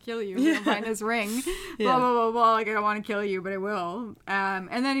fucking kill you. I'm gonna find this ring. Blah blah blah blah. Like, I don't want to kill you, but I will.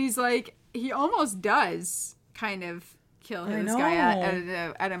 And then he's like, he almost does kind of kill this guy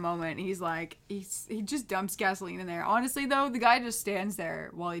at a moment. He's like, he just dumps gasoline in there. Honestly though, the guy just stands there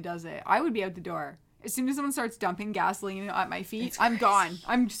while he does it. I would be out the door. As soon as someone starts dumping gasoline at my feet, I'm gone.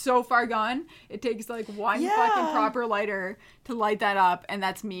 I'm so far gone. It takes like one fucking proper lighter to light that up, and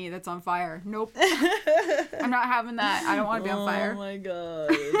that's me. That's on fire. Nope. I'm not having that. I don't want to be on fire. Oh my god,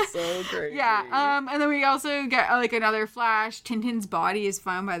 it's so crazy. And then we also get like another flash. Tintin's body is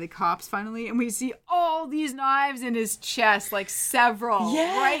found by the cops finally, and we see all these knives in his chest, like several,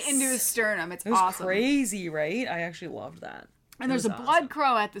 right into his sternum. It was awesome. Crazy, right? I actually loved that. And there's a blood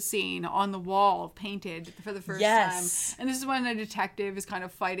crow at the scene on the wall, painted for the first time. And this is when a detective is kind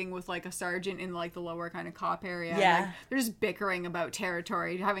of fighting with like a sergeant in like the lower kind of cop area. Yeah. Like, they're just bickering about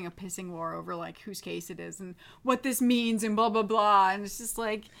territory, having a pissing war over like whose case it is and what this means and blah blah blah. And it's just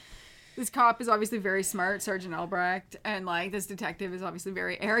like, this cop is obviously very smart, Sergeant Albrecht, and like this detective is obviously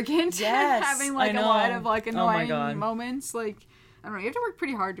very arrogant. Yes, having like a lot of like annoying moments. Like, I don't know, you have to work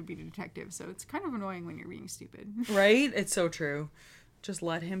pretty hard to be a detective, so it's kind of annoying when you're being stupid. Right? It's so true. Just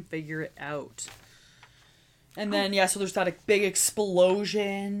let him figure it out. And then, so there's that big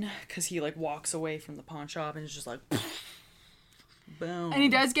explosion, because he, like, walks away from the pawn shop, and it's just like, boom. And he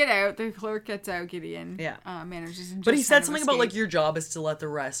does get out. The clerk gets out, Gideon. Yeah. Manages to But he said something about, like, your job is to let the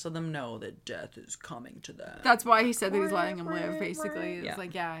rest of them know that death is coming to them. That's why he said that he's letting them live, basically. It's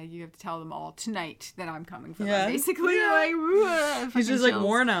like, you have to tell them all tonight that I'm coming for them, basically. Like, he's just like,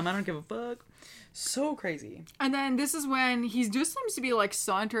 warn them. I don't give a fuck. So crazy. And then this is when he just seems to be, like,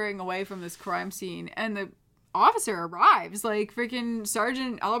 sauntering away from this crime scene, and the officer arrives, like freaking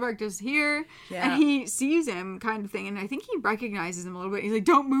Sergeant Albrecht is here, and he sees him kind of thing, and I think he recognizes him a little bit. He's like,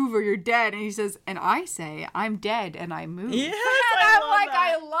 don't move or you're dead. And he says, and I say, I'm dead and I move. Yes,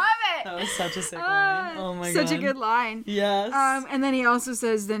 I love it. That was such a sick line. Oh my god. Such a good line. Yes. And then he also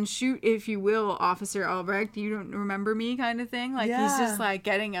says, then shoot if you will, Officer Albrecht. You don't remember me, kind of thing. Like, he's just like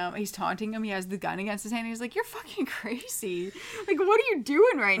getting him, he's taunting him. He has the gun against his hand. He's like, you're fucking crazy. Like, what are you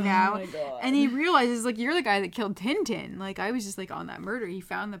doing right now? Oh my god. And he realizes, like, you're the guy that killed Tintin. Like, I was just like on that murder. He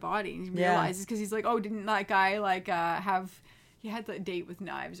found the body, and he realizes, because he's like, oh, didn't that guy like he had the date with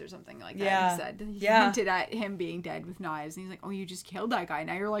knives or something like that. He said he hinted at him being dead with knives, and he's like, oh, you just killed that guy.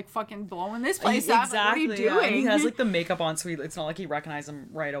 Now you're like fucking blowing this place up. Like, what are you doing? And he has like the makeup on, so it's not like he recognized him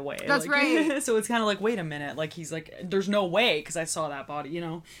right away. That's like, right. So it's kind of like, wait a minute, like he's like, there's no way, because I saw that body.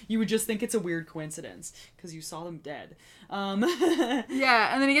 You would just think it's a weird coincidence because you saw them dead. And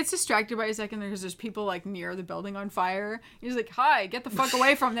then he gets distracted by a second because there's people like near the building on fire. He's like, hi, get the fuck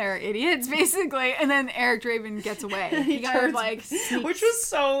away from there, idiots, basically. And then Eric Draven gets away. He kind of like sneaks. Which was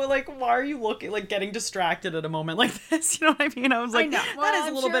so like, why are you getting distracted at a moment like this? You know what I mean? I was like, that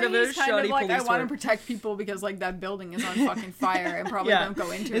is a little bit of a shoddy like, police I want to work. protect people because like that building is on fucking fire and probably don't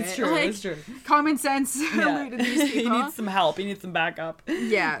go into it. It's true. Like, it's true. Common sense eluded these people. He needs some help. He needs some backup.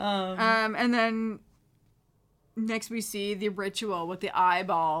 Yeah. And then next we see the ritual with the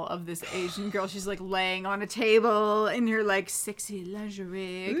eyeball of this Asian girl. She's like laying on a table in her like sexy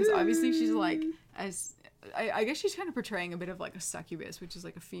lingerie, because obviously she's like, as I guess she's kind of portraying a bit of like a succubus, which is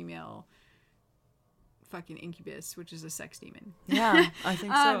like a female fucking incubus, which is a sex demon. Yeah, I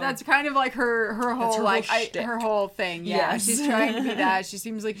think so. That's kind of like her whole like her whole thing. Yeah, yes. She's trying to be that. She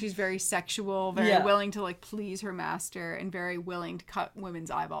seems like she's very sexual, very willing to like please her master, and very willing to cut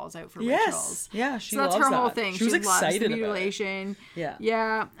women's eyeballs out for rituals. Yeah, she so that's loves her whole that. thing. She was excited loves the mutilation.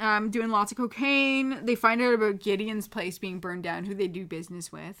 Yeah. Doing lots of cocaine. They find out about Gideon's place being burned down, who they do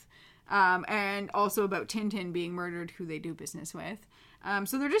business with, and also about Tintin being murdered, who they do business with.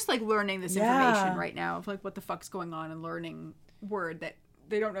 So they're just like learning this information right now of like what the fuck's going on, and learning word that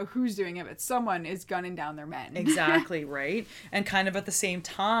they don't know who's doing it, but someone is gunning down their men. Exactly, right? And kind of at the same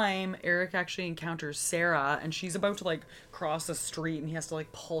time, Eric actually encounters Sarah, and she's about to like cross the street, and he has to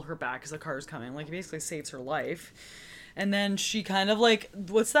like pull her back because the car's coming. Like, he basically saves her life. And then she kind of like,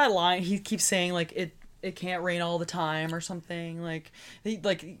 what's that line? He keeps saying like, it can't rain all the time or something. Like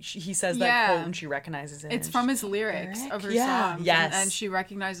he says that quote and she recognizes it. It's from his lyrics of her song. Yes. And she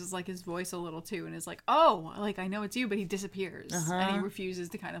recognizes like his voice a little too, and is like, oh, like I know it's you, but he disappears. And he refuses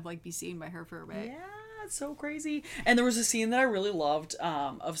to kind of like be seen by her for a bit. That's so crazy. And there was a scene that I really loved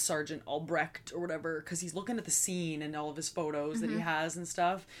of Sergeant Albrecht or whatever, because he's looking at the scene and all of his photos that he has and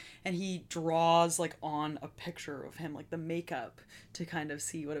stuff, and he draws like on a picture of him, like the makeup, to kind of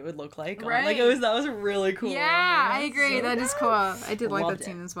see what it would look like. Right. Like that was really cool. Yeah, I agree. So that is cool. I did like Loved that it.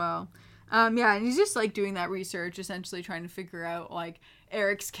 scene as well. Yeah, and he's just like doing that research, essentially trying to figure out like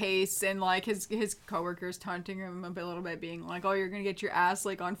Eric's case, and like his coworkers taunting him a little bit, being like, "Oh, you're gonna get your ass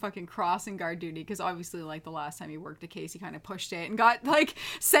like on fucking crossing guard duty," because obviously like the last time he worked a case, he kind of pushed it and got like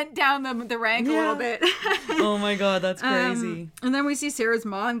sent down the rank a little bit. Oh my god, that's crazy. And then we see Sarah's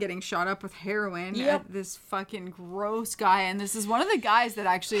mom getting shot up with heroin at this fucking gross guy, and this is one of the guys that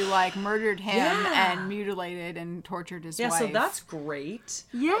actually like murdered him and mutilated and tortured his wife. So that's great.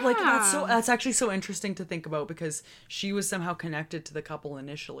 Yeah. Like that's actually so interesting to think about, because she was somehow connected to the couple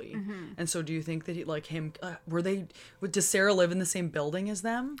initially. And so do you think that does Sarah live in the same building as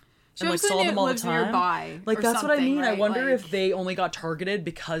them? She and like saw them all the time nearby, like or that's what I mean, right? I wonder like, if they only got targeted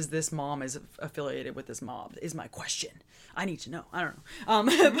because this mom is affiliated with this mob, is my question. I need to know. I don't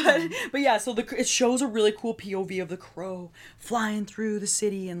know. But yeah, so it shows a really cool POV of the crow flying through the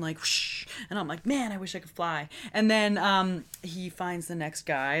city and like whoosh, and I'm like, man, I wish I could fly. And then he finds the next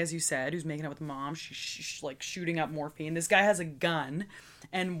guy, as you said, who's making out with the mom. She's like shooting up morphine. This guy has a gun,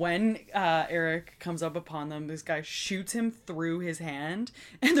 and when Eric comes up upon them, this guy shoots him through his hand,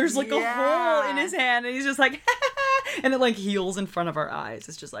 and there's like a hole in his hand, and he's just like and it like heals in front of our eyes.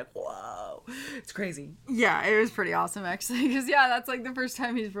 It's just like, whoa, it's crazy. Yeah, it was pretty awesome actually, because that's like the first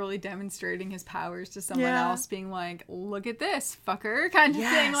time he's really demonstrating his powers to someone else, being like, look at this fucker kind of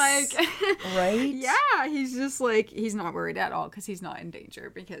thing, like right. Yeah, he's just like, he's not worried at all because he's not in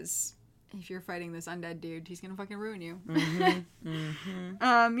danger, because if you're fighting this undead dude, he's gonna fucking ruin you.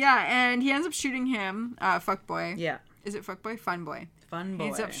 Yeah, and he ends up shooting him, Fuckboy. Yeah. Is it Fuckboy? Funboy. Funboy. He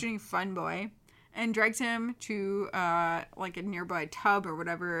ends up shooting Funboy and drags him to like a nearby tub or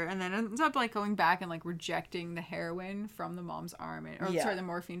whatever, and then ends up like going back and like rejecting the heroin from the mom's arm, sorry, the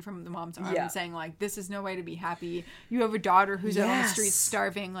morphine from the mom's arm, and saying like, this is no way to be happy. You have a daughter who's out on the streets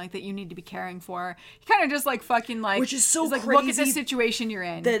starving, like, that you need to be caring for. He kind of just like fucking like, which is so like, crazy, look at the situation you're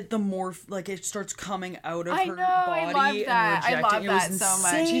in. That the morph, like, it starts coming out of her body. I love that. And I love it that was so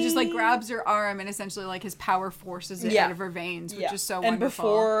much. He just like grabs her arm and essentially like his power forces it out of her veins, which is so wonderful.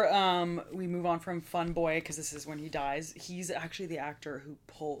 And before we move on from Funboy, because this is when he dies, he's actually the actor who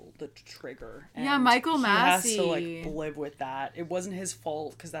pulled the trigger. And Michael Massey. He has to like live with that. It wasn't his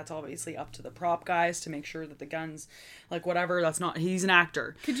fault, because that's obviously up to the prop guys to make sure that the guns, like, whatever. That's not. He's an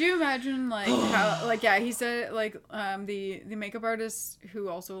actor. Could you imagine like how like he said like the makeup artist who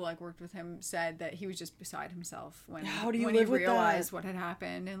also like worked with him said that he was just beside himself when he realized what had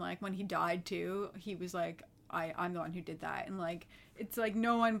happened, and like when he died too, he was like, I'm the one who did that, and like it's like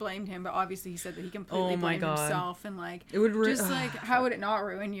no one blamed him, but obviously he said that he completely blamed himself, and like it would just like how would it not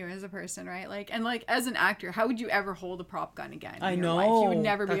ruin you as a person, right? Like, and like as an actor, how would you ever hold a prop gun again in your life? You would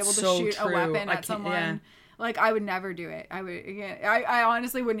never be able to shoot a weapon at someone. Yeah. Like, I would never do it. I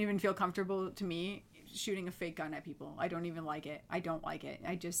honestly wouldn't even feel comfortable, to me, shooting a fake gun at people. I don't even like it. I don't like it.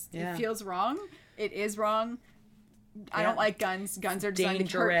 It feels wrong. It is wrong. I don't like guns. Guns are designed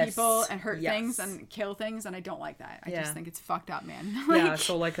to hurt people and hurt things and kill things, and I don't like that. I just think it's fucked up, man.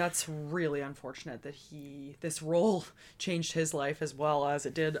 So like that's really unfortunate that this role changed his life as well as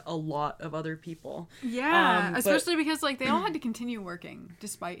it did a lot of other people. Yeah, especially because like they all had to continue working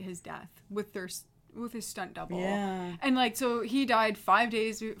despite his death with his stunt double. Yeah. And like, so he died 4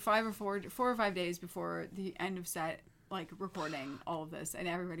 or 5 days before the end of set, like, recording all of this, and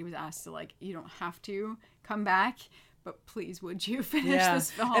everybody was asked to like, you don't have to come back, but please would you finish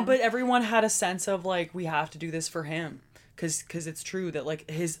this film? But everyone had a sense of like, we have to do this for him. Because it's true that like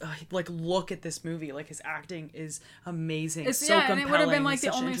his like, look at this movie, like his acting is amazing. It's so compelling. And it would have been like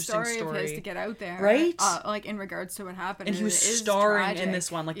the only story of his to get out there, right? Like in regards to what happened, and he was starring in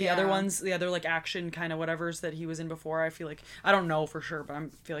this one. Like the other ones, the other like action kind of whatevers that he was in before, I feel like, I don't know for sure, but I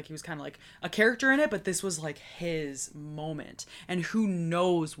feel like he was kind of like a character in it. But this was like his moment, and who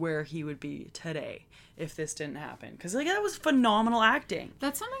knows where he would be today if this didn't happen, because like that was phenomenal acting.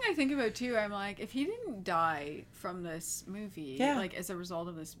 That's something I think about too. I'm like, if he didn't die from this movie, like as a result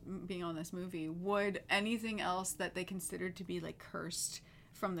of this being on this movie, would anything else that they considered to be like cursed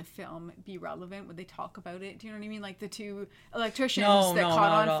from the film be relevant? Would they talk about it? Do you know what I mean? Like the 2 electricians that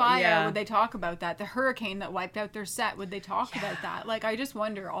caught on fire, would they talk about that? The hurricane that wiped out their set, would they talk about that? Like, I just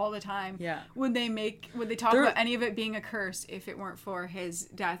wonder all the time, would they talk about any of it being a curse if it weren't for his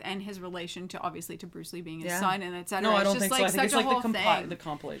death and his relation to, obviously, to Bruce Lee being his son, and etc. No, I don't think so. I think it's like the the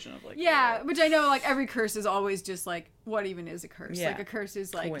compilation of like which I know like every curse is always just like what even is a curse? Yeah. Like a curse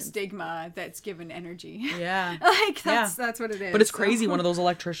is like stigma that's given energy. Yeah. Like that's what it is. But it's crazy. One of those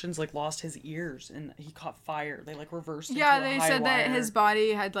electricians like lost his ears and he caught fire. They like reversed it. Yeah, they said that his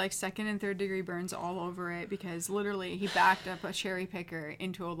body had like 2nd and 3rd degree burns all over it because literally he backed up a cherry picker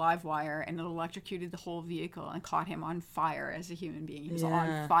into a live wire and it electrocuted the whole vehicle and caught him on fire as a human being. He was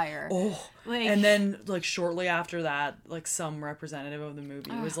on fire. Oh. Like, and then like shortly after that, like some representative of the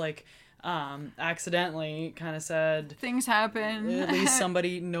movie was like accidentally kind of said things happen. At least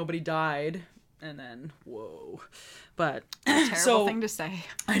nobody died. And then, whoa. But terrible thing to say.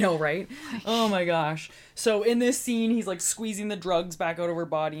 I know, right? Oh my gosh. So in this scene, he's like squeezing the drugs back out of her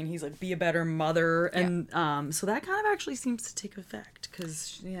body and he's like, be a better mother. And so that kind of actually seems to take effect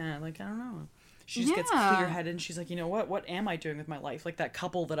because, like, I don't know. She just gets clear-headed and she's like, you know what am I doing with my life? Like that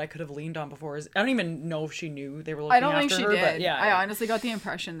couple that I could have leaned on before I don't even know if she knew they were looking after her. I don't think she did. But yeah, I honestly got the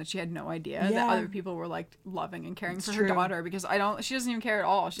impression that she had no idea that other people were like loving and caring for her daughter because she doesn't even care at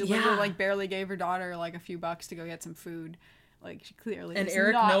all. She literally like barely gave her daughter like a few bucks to go get some food. Like she clearly and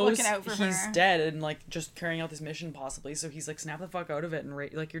Eric not knows looking out for he's her. Dead and like just carrying out this mission possibly. So he's like, snap the fuck out of it and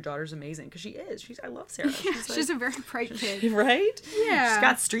like your daughter's amazing because she is. I love Sarah. She's a very bright kid, right? Yeah, she's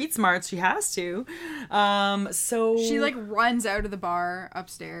got street smarts. She has to. So she like runs out of the bar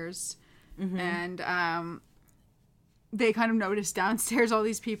upstairs, and they kind of notice downstairs all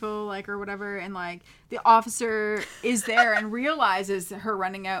these people like or whatever, and like the officer is there and realizes her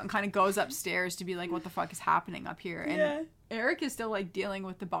running out and kind of goes upstairs to be like, what the fuck is happening up here? And Eric is still like dealing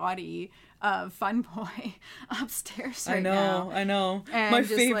with the body of Fun Boy upstairs right now. I know. And my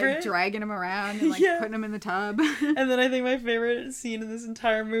just favorite, like dragging him around and like putting him in the tub. And then I think my favorite scene in this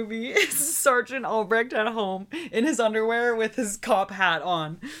entire movie is Sergeant Albrecht at home in his underwear with his cop hat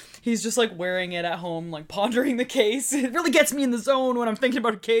on. He's just like wearing it at home, like pondering the case. It really gets me in the zone when I'm thinking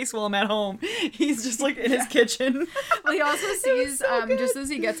about a case while I'm at home. He's just like in his kitchen. Well, he also sees just as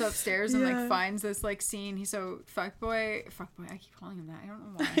he gets upstairs and like finds this like scene. He's so fuckboy. I keep calling him that. I don't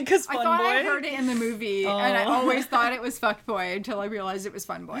know why. Because I thought I heard it in the movie, and I always thought it was fuckboy until I realized it was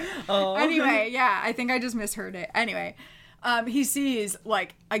Fun Boy. Anyway, I think I just misheard it. Anyway. He sees,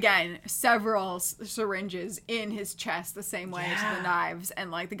 like, again, several syringes in his chest the same way to the knives.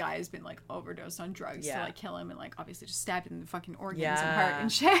 And, like, the guy has been, like, overdosed on drugs to, like, kill him and, like, obviously just stabbed him in the fucking organs and heart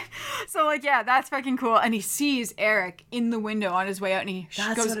and shit. So, like, that's fucking cool. And he sees Eric in the window on his way out and he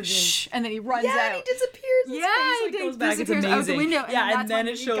goes, shh, and then he runs out. Yeah, he disappears. His face, like, goes back. It's amazing. Out the window. And then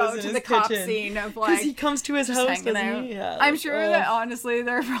it shows in his the cop kitchen. Scene of, like, because he comes to his house, doesn't he? Yeah, I'm sure that, honestly,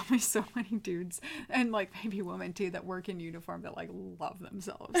 there are probably so many dudes and, like, maybe women, too, that work in uniform that, like, love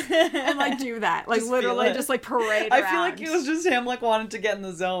themselves and like do that, like just literally just like parade around. I feel like it was just him like wanting to get in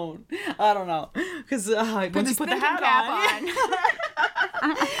the zone. I don't know, because once you put the hat on,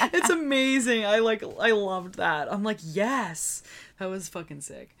 it's amazing. I loved that. I'm like, yes, that was fucking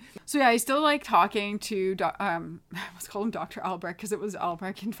sick. So he's still like talking to let's call him Dr. Albrecht because it was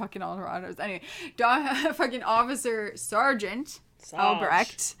Albrecht in fucking Alvarado. Anyway, fucking Officer Sergeant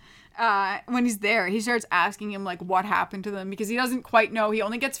Albrecht. When he's there, he starts asking him, like, what happened to them, because he doesn't quite know. He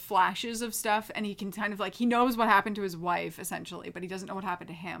only gets flashes of stuff, and he can kind of, like, he knows what happened to his wife, essentially, but he doesn't know what happened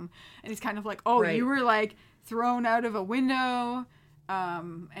to him. And he's kind of like, you were, like, thrown out of a window,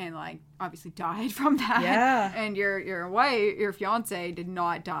 and, like, obviously died from that. Yeah. And your wife, your fiance, did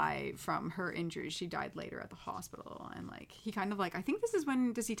not die from her injuries. She died later at the hospital. And, like, he kind of, like, I think this is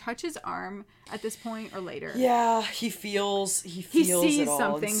when, does he touch his arm at this point or later? Yeah, he feels sees it all.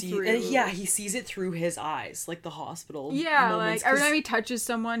 Something through. And he sees it through his eyes, like the hospital Yeah, moments, like, every time he touches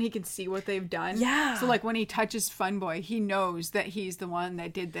someone, he can see what they've done. Yeah. So, like, when he touches Fun Boy, he knows that he's the one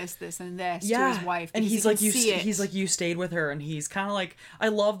that did this, and this to his wife. And he's like, you stayed with her, and he's kind of like, I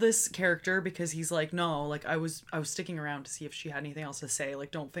love this character because he's like, no, like, I was sticking around to see if she had anything else to say.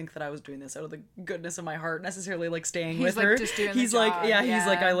 Like, don't think that I was doing this out of the goodness of my heart, necessarily, like, staying with her. Just doing he's the like, job. He's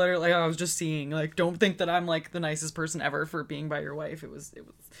like, I was just seeing, like, don't think that I'm, like, the nicest person ever for being by your wife. It was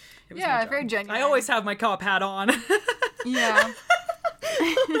yeah, very genuine. I always have my cop hat on. Yeah.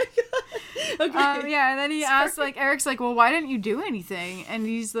 Oh my God. Okay. And then he asks, like, Eric's like, well, why didn't you do anything? And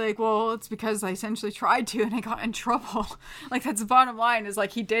he's like, well, it's because I essentially tried to and I got in trouble. Like, that's the bottom line, is,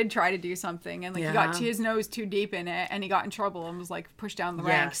 like, he did try to do something and, like, he got his nose too deep in it and he got in trouble and was, like, pushed down the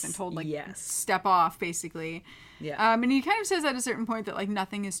ranks and told, like, step off, basically. Yeah. And he kind of says at a certain point that, like,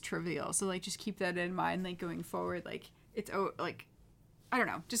 nothing is trivial. So, like, just keep that in mind, like, going forward. Like, it's, like, I don't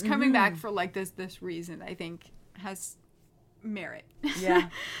know, just coming back for, like, this reason, I think has merit. Yeah.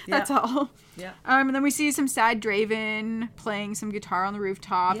 That's all. Yeah. And then we see some sad Draven playing some guitar on the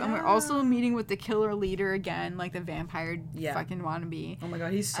rooftop, and we're Yeah. also meeting with the killer leader again, like the vampire fucking wannabe. Oh my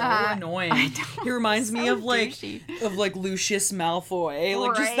god, he's so annoying. He reminds me of like Lucius Malfoy,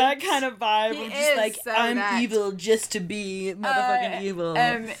 like just that kind of vibe. He Of just like is so I'm that. evil just to be motherfucking evil.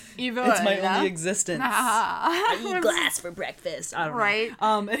 Evil. It's my only existence. I I eat glass for breakfast. I don't Right.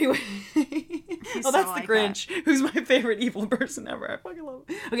 know. Anyway. so that's like the Grinch, who's my favorite evil person ever. I fucking love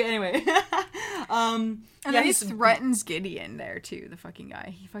him. Okay, anyway. And then he threatens Gideon there too, the fucking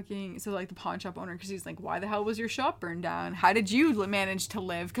guy. So like the pawn shop owner, because he's like, why the hell was your shop burned down? How did you manage to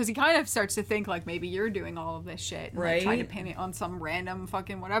live? Because he kind of starts to think like maybe you're doing all of this shit. And, right. Like, trying to pin it on some random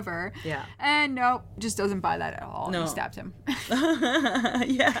fucking whatever. Yeah. And nope, just doesn't buy that at all. No. He stabs him.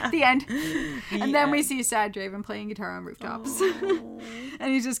 Yeah. The end. And then we see Sad Draven playing guitar on rooftops.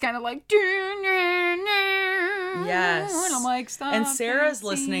 And he's just kind of like, yes. And I'm like, stop. And Sarah's dancing.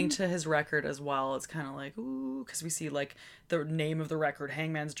 listening to his record as well. It's kind of like, ooh, because we see like the name of the record,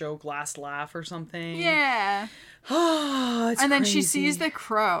 Hangman's Joke, Last Laugh or something. Yeah. It's And then she crazy. sees the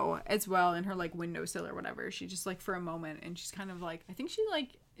crow as well in her like windowsill or whatever. She just like for a moment, and she's kind of like, I think she like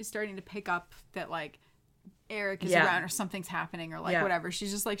is starting to pick up that like Eric is around or something's happening or like whatever.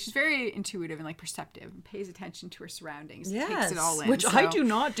 She's just like, she's very intuitive and like perceptive and pays attention to her surroundings. Yes, Takes it all in. which I do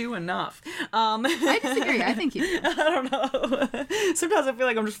not do enough. I disagree. I think you do. I don't know. Sometimes I feel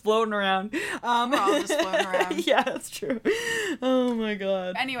like I'm just floating around. We're all just floating around. Yeah, that's true. Oh my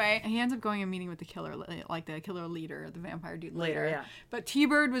god. Anyway, he ends up going and meeting with the killer, like the killer leader, the vampire dude later. Yeah. But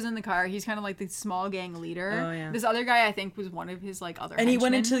T-Bird was in the car. He's kind of like the small gang leader. Oh, yeah. This other guy, I think, was one of his like other And he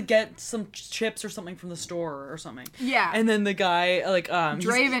went in henchmen. to get some chips or something from the store or something. Yeah. And then the guy, like,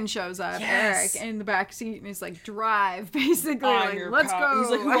 Draven shows up, Yes. Eric, in the back seat, and he's like, drive, basically. I'm Like, your let's go.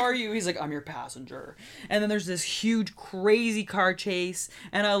 He's like, who are you? He's like, I'm your passenger. And then there's this huge, crazy car chase.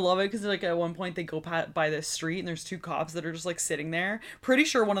 And I love it because, like, at one point they go by this street and there's two cops that are just, like, sitting there. Pretty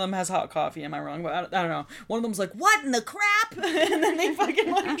sure one of them has hot coffee. Am I wrong? But I don't know. One of them's like, what in the crap? And then they fucking,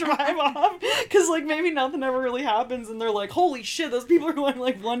 like, drive off. Because, like, maybe nothing ever really happens. And they're like, holy shit, those people are going,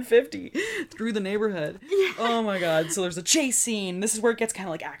 like, 150 through the neighborhood. Yeah. Oh, my God. So there's a chase scene. This is where it gets kind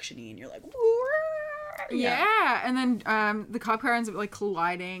of, like, action-y. And you're like, yeah. And then the cop car ends up like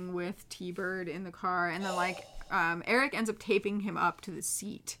colliding with T-Bird in the car, and then like Eric ends up taping him up to the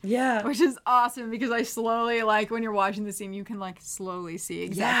seat. Yeah. Which is awesome because I slowly, like, when you're watching the scene, you can, like, slowly see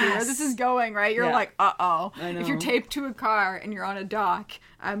exactly where this is going, right? You're like, uh-oh. I know. If you're taped to a car and you're on a dock,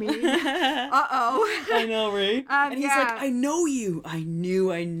 I mean, uh-oh. I know, right? And he's yeah. like, I know you. I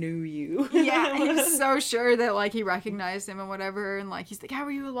knew you. Yeah, he's so sure that, like, he recognized him and whatever, and, like, he's like, how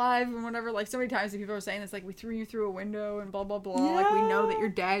are you alive? And whatever, like, so many times people are saying this, like, we threw you through a window and blah, blah, blah. Yeah. Like, we know that you're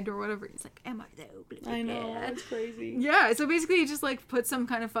dead or whatever. He's like, am I though? Blah, blah, I know, blah. it's crazy. Yeah, so basically he just, like, put some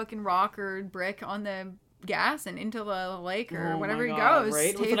kind of fucking rock or brick on the gas and into the lake or whatever he goes.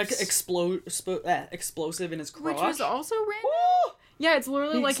 Right? With an Tapes- explosive in his crotch. Which was also random. Woo! Yeah, it's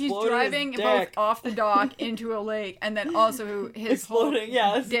literally He like he's exploded driving his both dick. off the dock into a lake, and then also his Exploding, whole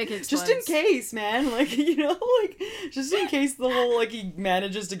yeah. dick explodes. Just in case, man. Like, you know, like, just in case the whole, like, he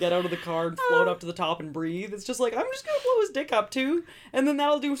manages to get out of the car and float up to the top and breathe. It's just like, I'm just gonna blow his dick up too, and then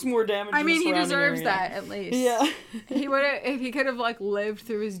that'll do some more damage. I to the mean, he surrounding deserves area. that at least. Yeah. He would have, if he could have like lived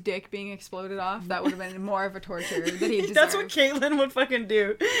through his dick being exploded off, that would have been more of a torture that he deserved. That's what Caitlyn would fucking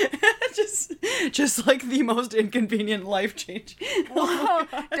do. just like the most inconvenient life change. Whoa,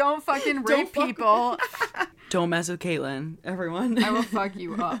 don't fucking rape people. Don't mess with Caitlyn, everyone. I will fuck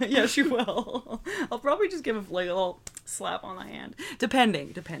you up. Yeah, she will. I'll probably just give a little slap on the hand.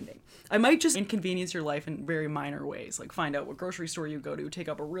 Depending. I might just inconvenience your life in very minor ways. Like find out what grocery store you go to, take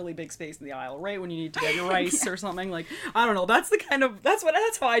up a really big space in the aisle right when you need to get your rice or something. Like, I don't know. That's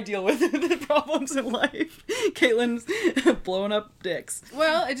how I deal with the problems in life. Caitlin's blowing up dicks.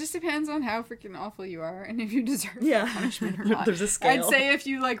 Well, it just depends on how freaking awful you are and if you deserve punishment or not. There's a scale. I'd say if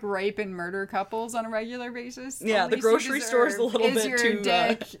you like rape and murder couples on a regular basis. Yeah, the grocery store's a little bit your too,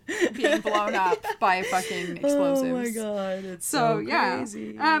 dick being blown up by fucking explosives. Oh my god, it's So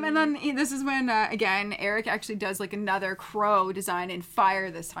crazy. And then this is when again Eric actually does like another crow design in fire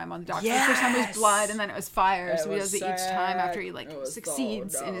this time on the dock. Yes! The first time it was blood, and then it was fire. It so he was does it each time after he sick. like It was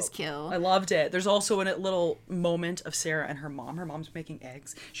succeeds so in his dope. kill. I loved it. There's also a little moment of Sarah and her mom. Her mom's making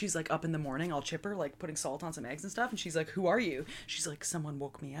eggs. She's like up in the morning, all chipper, like putting salt on some eggs and stuff. And she's like, "Who are you?" She's like, "Someone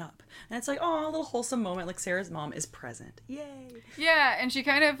woke me up." And it's like, oh, a little wholesome moment. Like Sarah's mom is present. Yay. Yeah, and she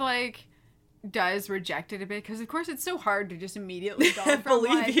kind of like does reject it a bit because of course it's so hard to just immediately go from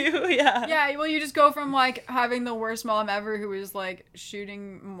Believe like, you, yeah. Yeah, well, you just go from like having the worst mom ever who was like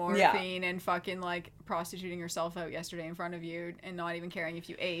shooting morphine and fucking like prostituting herself out yesterday in front of you and not even caring if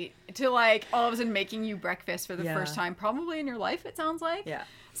you ate, to like all of a sudden making you breakfast for the first time probably in your life, it sounds like. Yeah.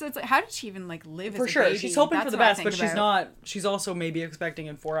 So it's like, how did she even like live for as a sure baby? she's hoping That's for the what I best, think but she's about. she's also maybe expecting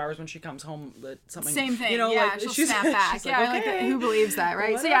in 4 hours when she comes home that something, Same thing, you know, yeah, like she'll she's snap back. she's Yeah, like, okay, who believes that,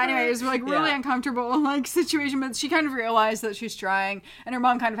 right? whatever. So yeah, anyway, it was like really Yeah. uncomfortable like situation, but she kind of realized that she was trying, and her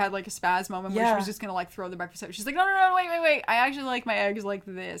mom kind of had like a spaz moment where she Yeah. was just gonna like throw the breakfast out. She's like, no, wait, I actually like my eggs like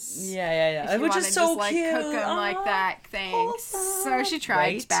this. yeah, If you which wanna is so just, like, cute. cook them like that, thanks. So she tried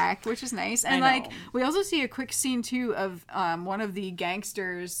Right? back, which is nice. And I like know. we also see a quick scene too of one of the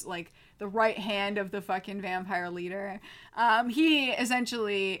gangsters, like the right hand of the fucking vampire leader. He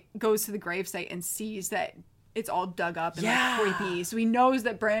essentially goes to the gravesite and sees that it's all dug up and like creepy. So he knows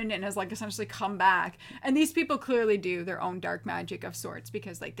that Brandon has like essentially come back. And these people clearly do their own dark magic of sorts,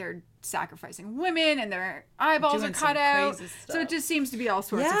 because like they're sacrificing women and their eyeballs Doing are cut some out. crazy So stuff. it just seems to be all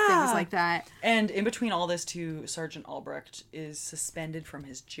sorts of Yeah. things like that. And in between all this, too, Sergeant Albrecht is suspended from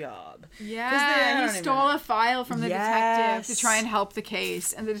his job. Yeah, he stole a file from the detective to Yes. try and help the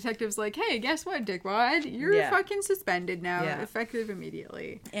case. And the detective's like, hey, guess what, dickwad? You're Yeah. fucking suspended now. Yeah. Effective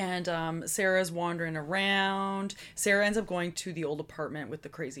immediately. And Sarah's wandering around. Sarah ends up going to the old apartment with the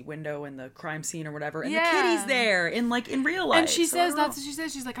crazy window and the crime scene or whatever. And the kitty's there in real life. And she So I says, don't that's what she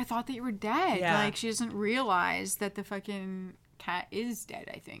says. She's like, I thought that you were dead. Yeah. Like, she doesn't realize that the fucking cat is dead,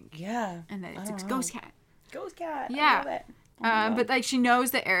 I think. know. Yeah. And that it's I a don't ghost know. cat. Ghost cat. Yeah. I love it. Oh my God. But like she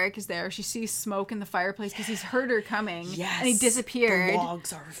knows that Eric is there. She sees smoke in the fireplace because he's heard her coming. Yes. And he disappeared. The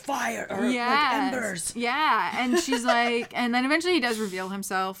logs are fire or Yeah. like embers. Yeah. And she's like, and then eventually he does reveal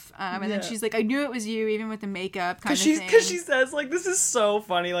himself. And then she's like, I knew it was you, even with the makeup kind of thing. Because she says, like, this is so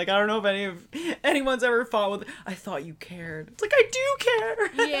funny. Like, I don't know if anyone's ever fought with, I thought you cared. It's like, I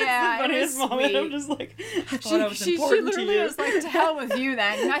do care. Yeah, It's the it funniest was moment. I'm sweet. just like, I thought I was she important to literally you. was like, to hell with you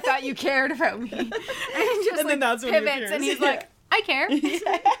then. I thought you cared about me. And he just And then that's when he pivots appears. and he's Yeah. like, I care.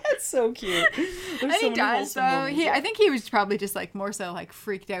 Yeah, it's so cute. And he does, so I think he was probably just like more so like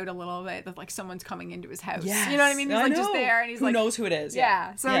freaked out a little bit that like someone's coming into his house. Yes. You know what I mean? He's I like just know. there and he's Who like, knows who it is?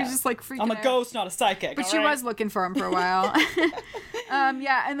 yeah. So he's just like freaking I'm a out. ghost, not a psychic. But all she right? was looking for him for a while.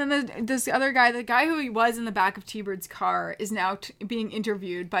 Yeah, and then this other guy, the guy who he was in the back of T-Bird's car, is now being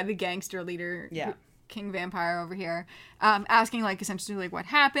interviewed by the gangster leader, King Vampire over here, asking like essentially like what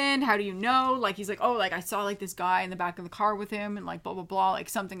happened, how do you know, like he's like, oh, like I saw like this guy in the back of the car with him and like blah blah blah, like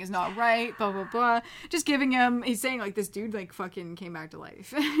something is not right, blah blah blah, just giving him, he's saying like this dude like fucking came back to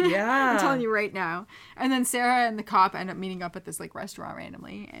life. Yeah. I'm telling you right now. And then Sarah and the cop end up meeting up at this like restaurant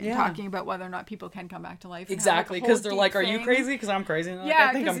randomly and talking about whether or not people can come back to life. And Exactly, have, like, a because whole they're like, are deep you thing. crazy? Because I'm crazy. And Yeah,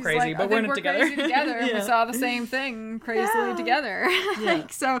 I think I'm 'cause he's crazy, like, but I we're in think it together. crazy together. And we Yeah. saw the same thing crazily together.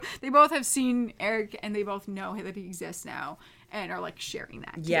 Like, so they both have seen Eric and they both know that he exists now and are like sharing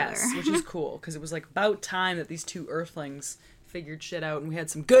that together. Yes, which is cool because it was like about time that these two Earthlings figured shit out and we had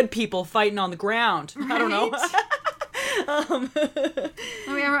some good people fighting on the ground. I don't know. And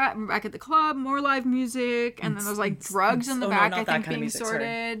we're back at the club, more live music, and then there's like drugs in the back, I think, being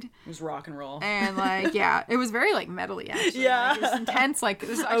sorted. It was rock and roll. And like, yeah, it was very like metally actually. Yeah. Like, it was intense. Like,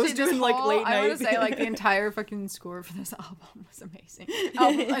 this I was doing, like, late I want night. to say like the entire fucking score for this album was amazing.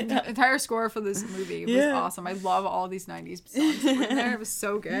 The entire score for this movie was awesome. I love all these 90s songs that were in there. It was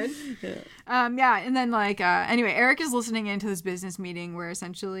so good. Yeah, and then like anyway, Eric is listening into this business meeting where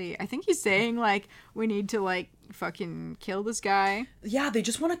essentially I think he's saying like we need to like fucking kill this guy. Yeah, they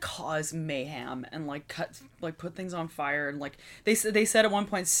just want to cause mayhem and like put things on fire and like they said at one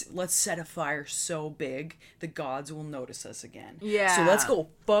point, let's set a fire so big the gods will notice us again. Yeah. So let's go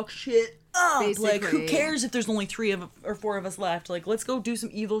fuck shit up. Like, who Basically. cares if there's only 3 or 4 of us left? Like, let's go do some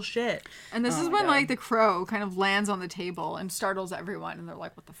evil shit. And this is my when God. like the crow kind of lands on the table and startles everyone, and they're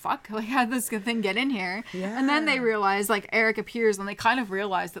like, "What the fuck? Like, how did this thing get in here?" Yeah. And then they realize like Eric appears, and they kind of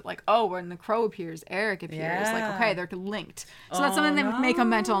realize that like, oh, when the crow appears, Eric appears. Like, Yeah. okay, they're linked. So that's something they make a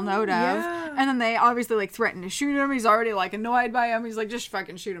mental note of. Yeah. And then they obviously like threaten to shoot him. He's already like annoyed by him. He's like, just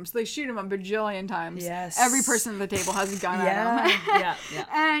fucking shoot him. So they shoot him a bajillion times. Yes. Every person at the table has a gun at him. yeah.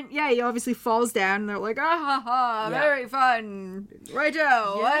 And yeah, he obviously falls down, and they're like, ah ha ha, Yeah. very fun, righto.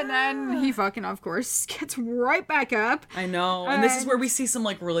 Yeah. And then he fucking, of course, gets right back up. I know. And this is And- where we see some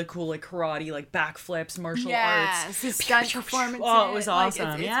like really cool like karate, like backflips, martial arts. His stunt performance. Oh, it was like, awesome.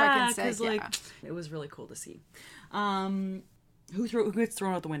 it's yeah, fucking sick, because like yeah. it was really cool to see. Who gets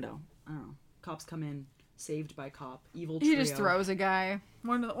thrown out the window? I don't know. Cops come in, saved by cop, evil trio. He just throws a guy.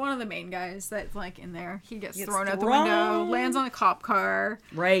 One of the main guys that's like in there. He gets Gets thrown out the thrown. window, lands on a cop car.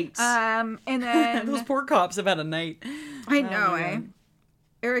 Right. And then Those poor cops have had a night. I know, my eh? God.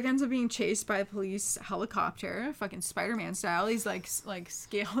 Eric ends up being chased by a police helicopter, fucking Spider-Man style. He's like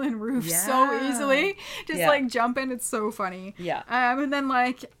scaling roofs so easily, just like jumping. It's so funny. Yeah. And then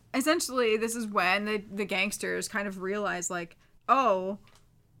like essentially this is when the gangsters kind of realize like, oh,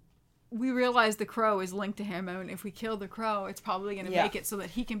 we realize the Crow is linked to him, and if we kill the Crow, it's probably going to make it so that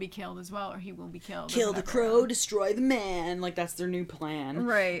he can be killed as well, or he will be killed. Kill the Crow, destroy the man. Like, that's their new plan.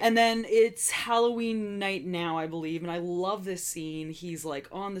 Right. And then it's Halloween night now, I believe, and I love this scene. He's, like,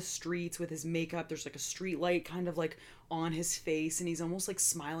 on the streets with his makeup. There's, like, a street light kind of, like, on his face, and he's almost, like,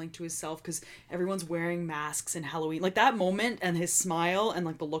 smiling to himself because everyone's wearing masks in Halloween. Like, that moment and his smile and,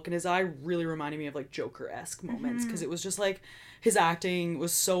 like, the look in his eye really reminded me of, like, Joker-esque moments, because it was just, like, his acting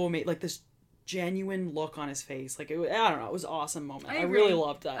was so amazing. Like, this genuine look on his face. Like, I don't know, it was an awesome moment. I really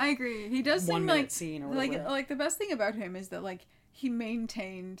loved that. I agree. He does seem like scene or whatever. Like the best thing about him is that like he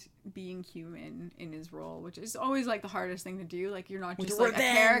maintained being human in his role, which is always like the hardest thing to do. Like, you're not just like a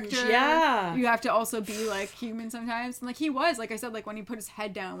character. Yeah. You have to also be like human sometimes. And like he was, like I said, like when he put his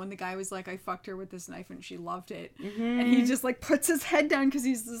head down, when the guy was like, I fucked her with this knife and she loved it. Mm-hmm. And he just like puts his head down because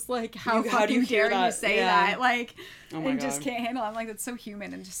he's just like, how do you dare you say that? Like, and just can't handle it. I'm like, that's so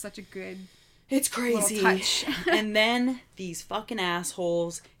human and just such a good... It's crazy. Touch. And then these fucking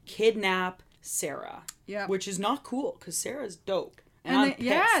assholes kidnap Sarah. Yeah. Which is not cool, because Sarah's dope. And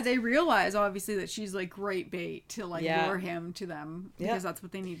they realize obviously that she's like great bait to like lure him to them, because that's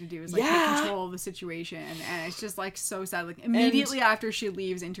what they need to do is like take control of the situation. And it's just like so sad. Like immediately after she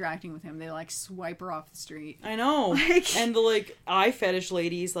leaves interacting with him, they like swipe her off the street. I know. Like, and the like eye fetish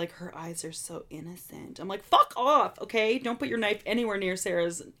ladies, like her eyes are so innocent. I'm like, fuck off, okay? Don't put your knife anywhere near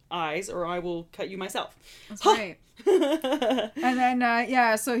Sarah's eyes or I will cut you myself. That's right. And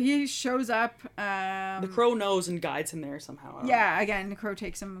then so he shows up. The Crow knows and guides him there somehow. Again, the Crow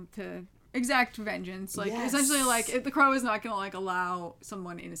takes him to exact vengeance. Like essentially, like the Crow is not gonna like allow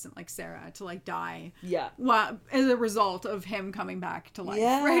someone innocent like Sarah to like die. Yeah. Well, as a result of him coming back to life.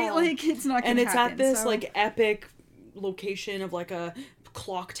 Yeah. Right. Like it's not gonna happen. And it's at this like epic location of like a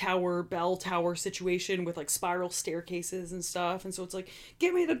clock tower, bell tower situation with like spiral staircases and stuff, and so it's like,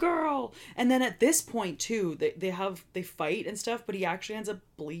 give me the girl. And then at this point too, they fight and stuff, but he actually ends up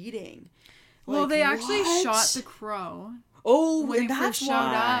bleeding. Well, they actually shot the Crow. Oh, when that's first showed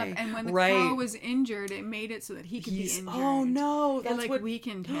up, and when the Crow was injured, it made it so that he could be injured. Oh no, that's what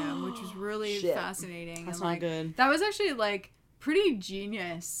weakened him, which was really fascinating. That's and, not good. That was actually like pretty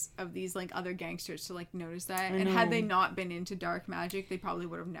genius of these like other gangsters to like notice that. And had they not been into dark magic, they probably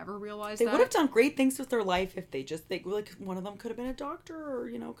would have never realized they that. Would have done great things with their life if they like one of them could have been a doctor or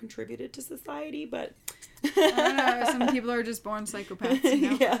contributed to society, but I don't know, some people are just born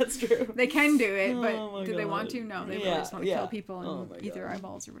psychopaths, yeah, that's true. They can do it, but do they want to? No, they really just want to kill people and eat their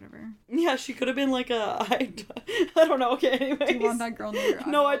eyeballs or whatever. Yeah, she could have been like I don't know. Okay, anyways. Do you want that girl near your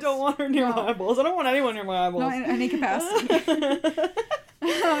eyeballs? No, I don't want her near my eyeballs. I don't want anyone near my eyeballs. Not in any capacity.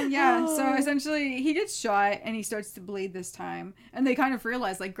 So essentially he gets shot and he starts to bleed this time, and they kind of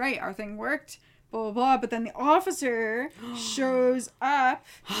realize like, great, our thing worked, blah blah blah. But then the officer shows up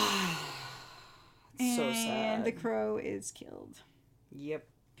and so sad. The Crow is killed. Yep.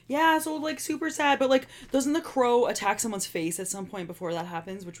 Yeah, so like super sad, but like doesn't the Crow attack someone's face at some point before that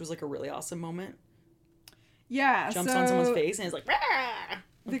happens, which was like a really awesome moment? Yeah, jumps on someone's face and it's like, Rah!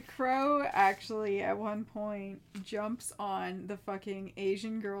 The Crow actually at one point jumps on the fucking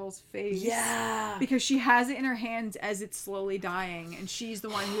Asian girl's face. Yeah. Because she has it in her hands as it's slowly dying, and she's the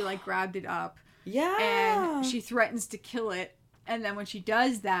one who like grabbed it up. Yeah. And she threatens to kill it, and then when she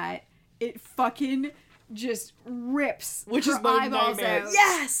does that, it fucking just rips which her is my eyeballs nightmare. out.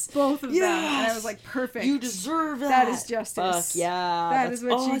 Yes. Both of them. And I was like, perfect. You deserve that. That is justice. Fuck yeah. That is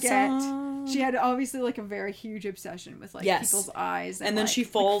what awesome. You get. She had obviously like a very huge obsession with like people's eyes. And then like, she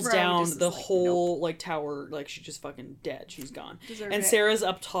falls down the like, whole like tower, like she's just fucking dead. She's gone. Deserved and it. Sarah's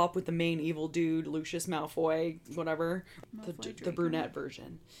up top with the main evil dude, Lucius Malfoy, whatever. Malfoy the brunette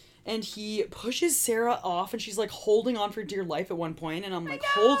version. And he pushes Sarah off, and she's like holding on for dear life at one point, and I'm like,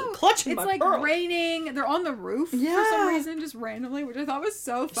 clutching my pearl. It's like raining. They're on the roof for some reason, just randomly, which I thought was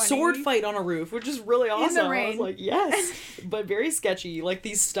so funny. Sword fight on a roof, which is really awesome. In the rain. I was like, yes, but very sketchy. Like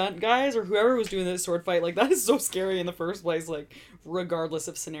these stunt guys or whoever was doing this sword fight, like that is so scary in the first place. Like regardless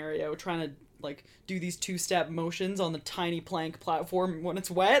of scenario, trying to like do these 2-step motions on the tiny plank platform when it's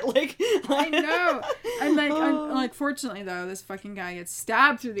wet, like I know. And like fortunately though, this fucking guy gets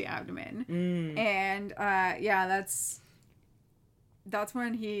stabbed through the abdomen, and that's that's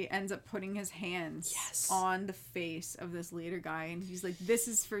when he ends up putting his hands on the face of this leader guy, and he's like, this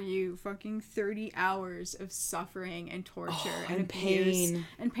is for you, fucking 30 hours of suffering and torture and pain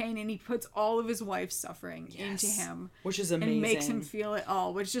and he puts all of his wife's suffering into him, which is amazing, and makes him feel it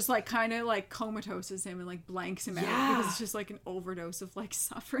all, which just like kind of like comatoses him and like blanks him out, because it's just like an overdose of like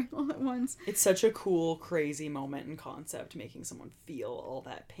suffering all at once. It's such a cool, crazy moment and concept, making someone feel all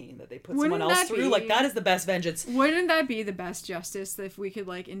that pain that they put someone else through. Like, that is the best vengeance. Wouldn't that be the best justice, if we could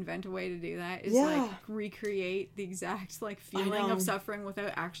like invent a way to do that, is like recreate the exact like feeling of suffering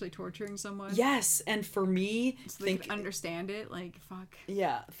without actually torturing someone? Yes. And for me, so they could understand it. Like, fuck.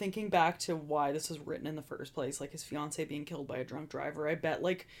 Yeah, thinking back to why this was written in the first place, like his fiance being killed by a drunk driver, I bet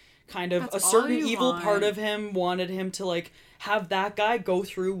like kind of a certain evil part of him wanted him to like have that guy go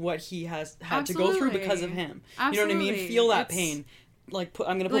through what he has had to go through because of him. You know what I mean? Feel that pain. Like,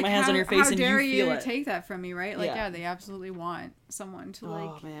 I'm gonna put my hands on your face and you feel it. How dare you take that from me, right? Like, they absolutely want someone to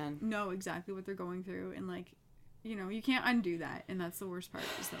like know exactly what they're going through, and like, you know, you can't undo that, and that's the worst part,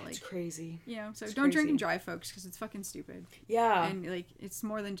 is that like, it's crazy. You know, so don't drink and drive, folks, because it's fucking stupid. Yeah. And like, it's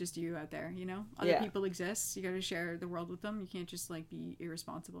more than just you out there, you know? Other people exist. You got to share the world with them. You can't just like be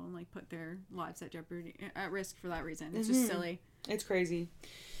irresponsible and like put their lives at risk for that reason. It's just silly. It's crazy.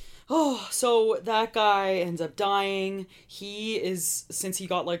 Oh, so that guy ends up dying. He is, since he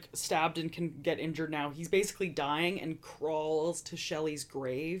got like stabbed and can get injured now, he's basically dying and crawls to Shelley's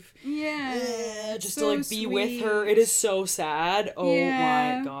grave. Yeah. Just so to like be with her. It is so sad. Oh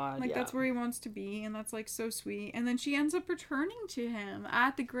my god. Like, that's where he wants to be, and that's like so sweet. And then she ends up returning to him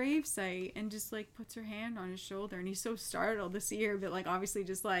at the gravesite and just like puts her hand on his shoulder, and he's so startled to see her, but like obviously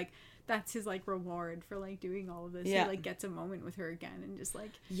just like that's his like reward for like doing all of this. He like gets a moment with her again and just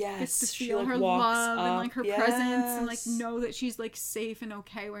like gets to feel like, her love and like her presence, and like know that she's like safe and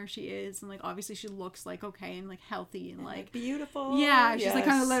okay where she is, and like obviously she looks like okay and like healthy and like beautiful. She's like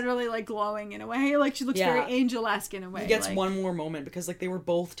kind of literally like glowing in a way, like she looks very angel-esque in a way. He gets like, one more moment, because like they were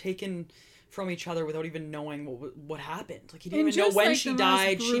both taken from each other without even knowing what happened. Like, he didn't even know when like, she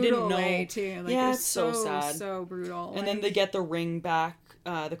died. She didn't know. Too. Like, it's so sad, so brutal. And then they get the ring back.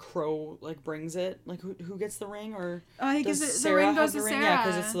 The crow like brings it. Like, who gets the ring? Or does the ring goes to Sarah? Yeah,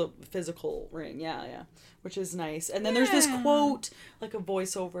 because it's the physical ring. Yeah, which is nice. And then there's this quote, like a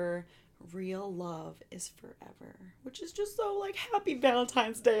voiceover: "Real love is forever," which is just so like, happy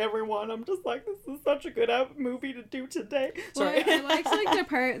Valentine's Day, everyone. I'm just like, this is such a good movie to do today. Sorry. Well, I liked like the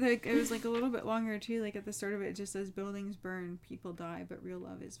part, like it was like a little bit longer too. Like at the start of it just says, "Buildings burn, people die, but real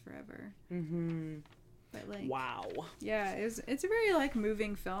love is forever." Mm-hmm. But like, wow. Yeah, it's a very like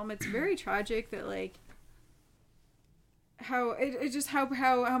moving film. It's very tragic that like how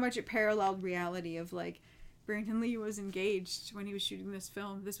much it paralleled reality of like Brandon Lee was engaged when he was shooting this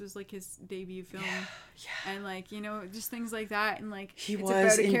film. This was like his debut film. Yeah. And like, you know, just things like that, and like he was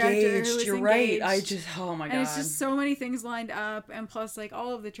about a engaged. You're right. I just, oh my god. And it's just so many things lined up, and plus like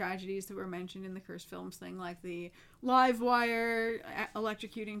all of the tragedies that were mentioned in the Cursed Films thing, like the live wire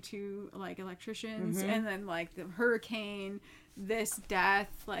electrocuting two like electricians, and then like the hurricane, this death,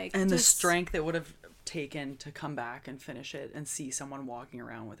 like, and the strength it would have taken to come back and finish it and see someone walking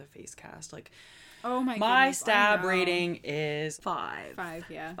around with a face cast. Like, oh my goodness, my stab rating is 5. 5,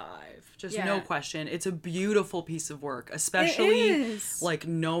 yeah. 5. Just no question. It's a beautiful piece of work, especially like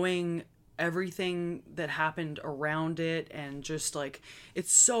knowing everything that happened around it, and just like,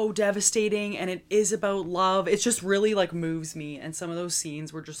 it's so devastating, and it is about love. It just really like moves me, and some of those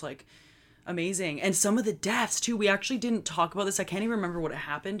scenes were just like amazing. And some of the deaths too, we actually didn't talk about this. I can't even remember what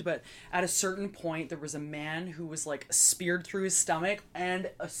happened, but at a certain point there was a man who was like speared through his stomach and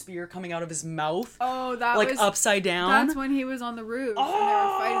a spear coming out of his mouth. Oh, that like was upside down. That's when he was on the roof and they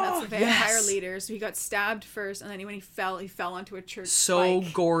were fighting. That's the vampire leader. So he got stabbed first, and then when he fell onto a church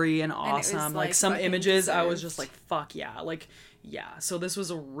bike. Gory and awesome. And like some images I was just like, fuck yeah. Like, yeah, so this was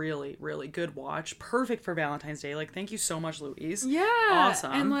a really, really good watch. Perfect for Valentine's Day. Like, thank you so much, Louise. Yeah.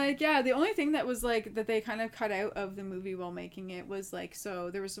 Awesome. And, like, yeah, the only thing that was, like, that they kind of cut out of the movie while making it was, like, so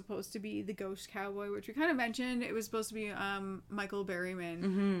there was supposed to be the ghost cowboy, which we kind of mentioned. It was supposed to be Michael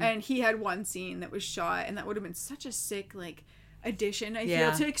Berryman. And he had one scene that was shot, and that would have been such a sick, like, addition, I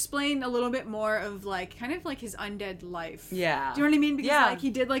feel, to explain a little bit more of, like, kind of, like, his undead life. Yeah. Do you know what I mean? Because, like,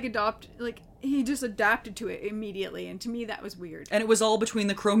 he did, like, he just adapted to it immediately, and to me that was weird. And it was all between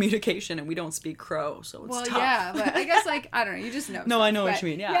the Crow communication, and we don't speak Crow, so it's tough. Yeah, but I guess, like, I don't know, you just know. No, I know what you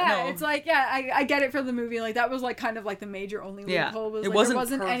mean, yeah. It's like, I get it for the movie, like, that was, like, kind of, like, the major only loophole. Was, it like, wasn't there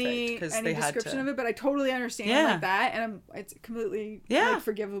wasn't perfect, any description of it, but I totally understand, like, that, and it's completely, like,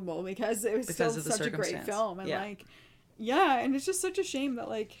 forgivable, because it was still such a great film, and, like, and it's just such a shame that,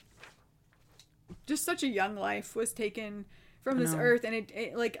 like, just such a young life was taken from this earth, and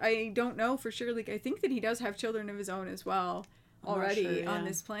it like, I don't know for sure, like I think that he does have children of his own as well already on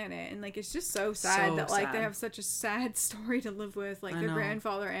this planet, and like it's just so sad that like they have such a sad story to live with, like their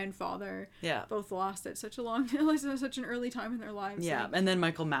grandfather and father both lost at such an early time in their lives. Like, and then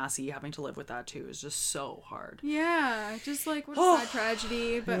Michael Massey having to live with that too is just so hard. Just like what a sad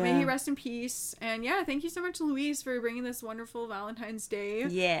tragedy, but may he rest in peace. And thank you so much, Louise, for bringing this wonderful Valentine's Day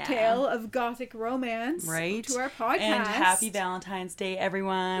tale of gothic romance to our podcast. And happy Valentine's Day,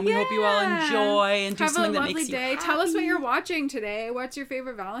 everyone. We hope you all enjoy and do something that makes you happy. Tell us what you're watching today. What's your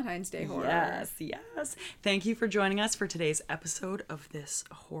favorite Valentine's Day horror? Yes. Thank you for joining us for today's episode of This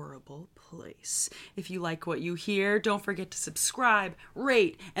Horrible Place. If you like what you hear, don't forget to subscribe,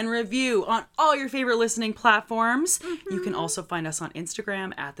 rate, and review on all your favorite listening platforms. You can also find us on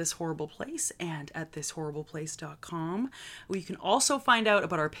Instagram at This Horrible Place and at thishorribleplace.com. You can also find out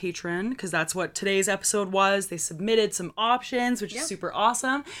about our Patreon, because that's what today's episode was. They submitted some options, which is super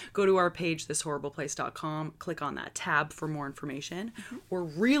awesome. Go to our page, thishorribleplace.com, click on that tab for more information. We're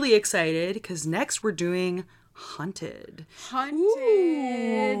really excited because next we're doing Hunted. Ooh.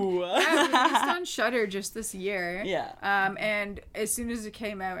 Yeah, we released on Shudder just this year. And as soon as it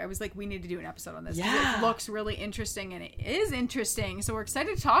came out, I was like, we need to do an episode on this. It looks really interesting, and it is interesting, so we're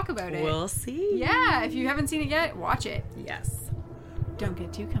excited to talk about it. We'll see. If you haven't seen it yet, watch it. Don't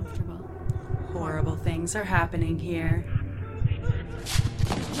get too comfortable. Horrible things are happening here.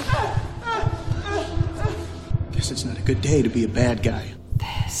 Guess it's not a good day to be a bad guy.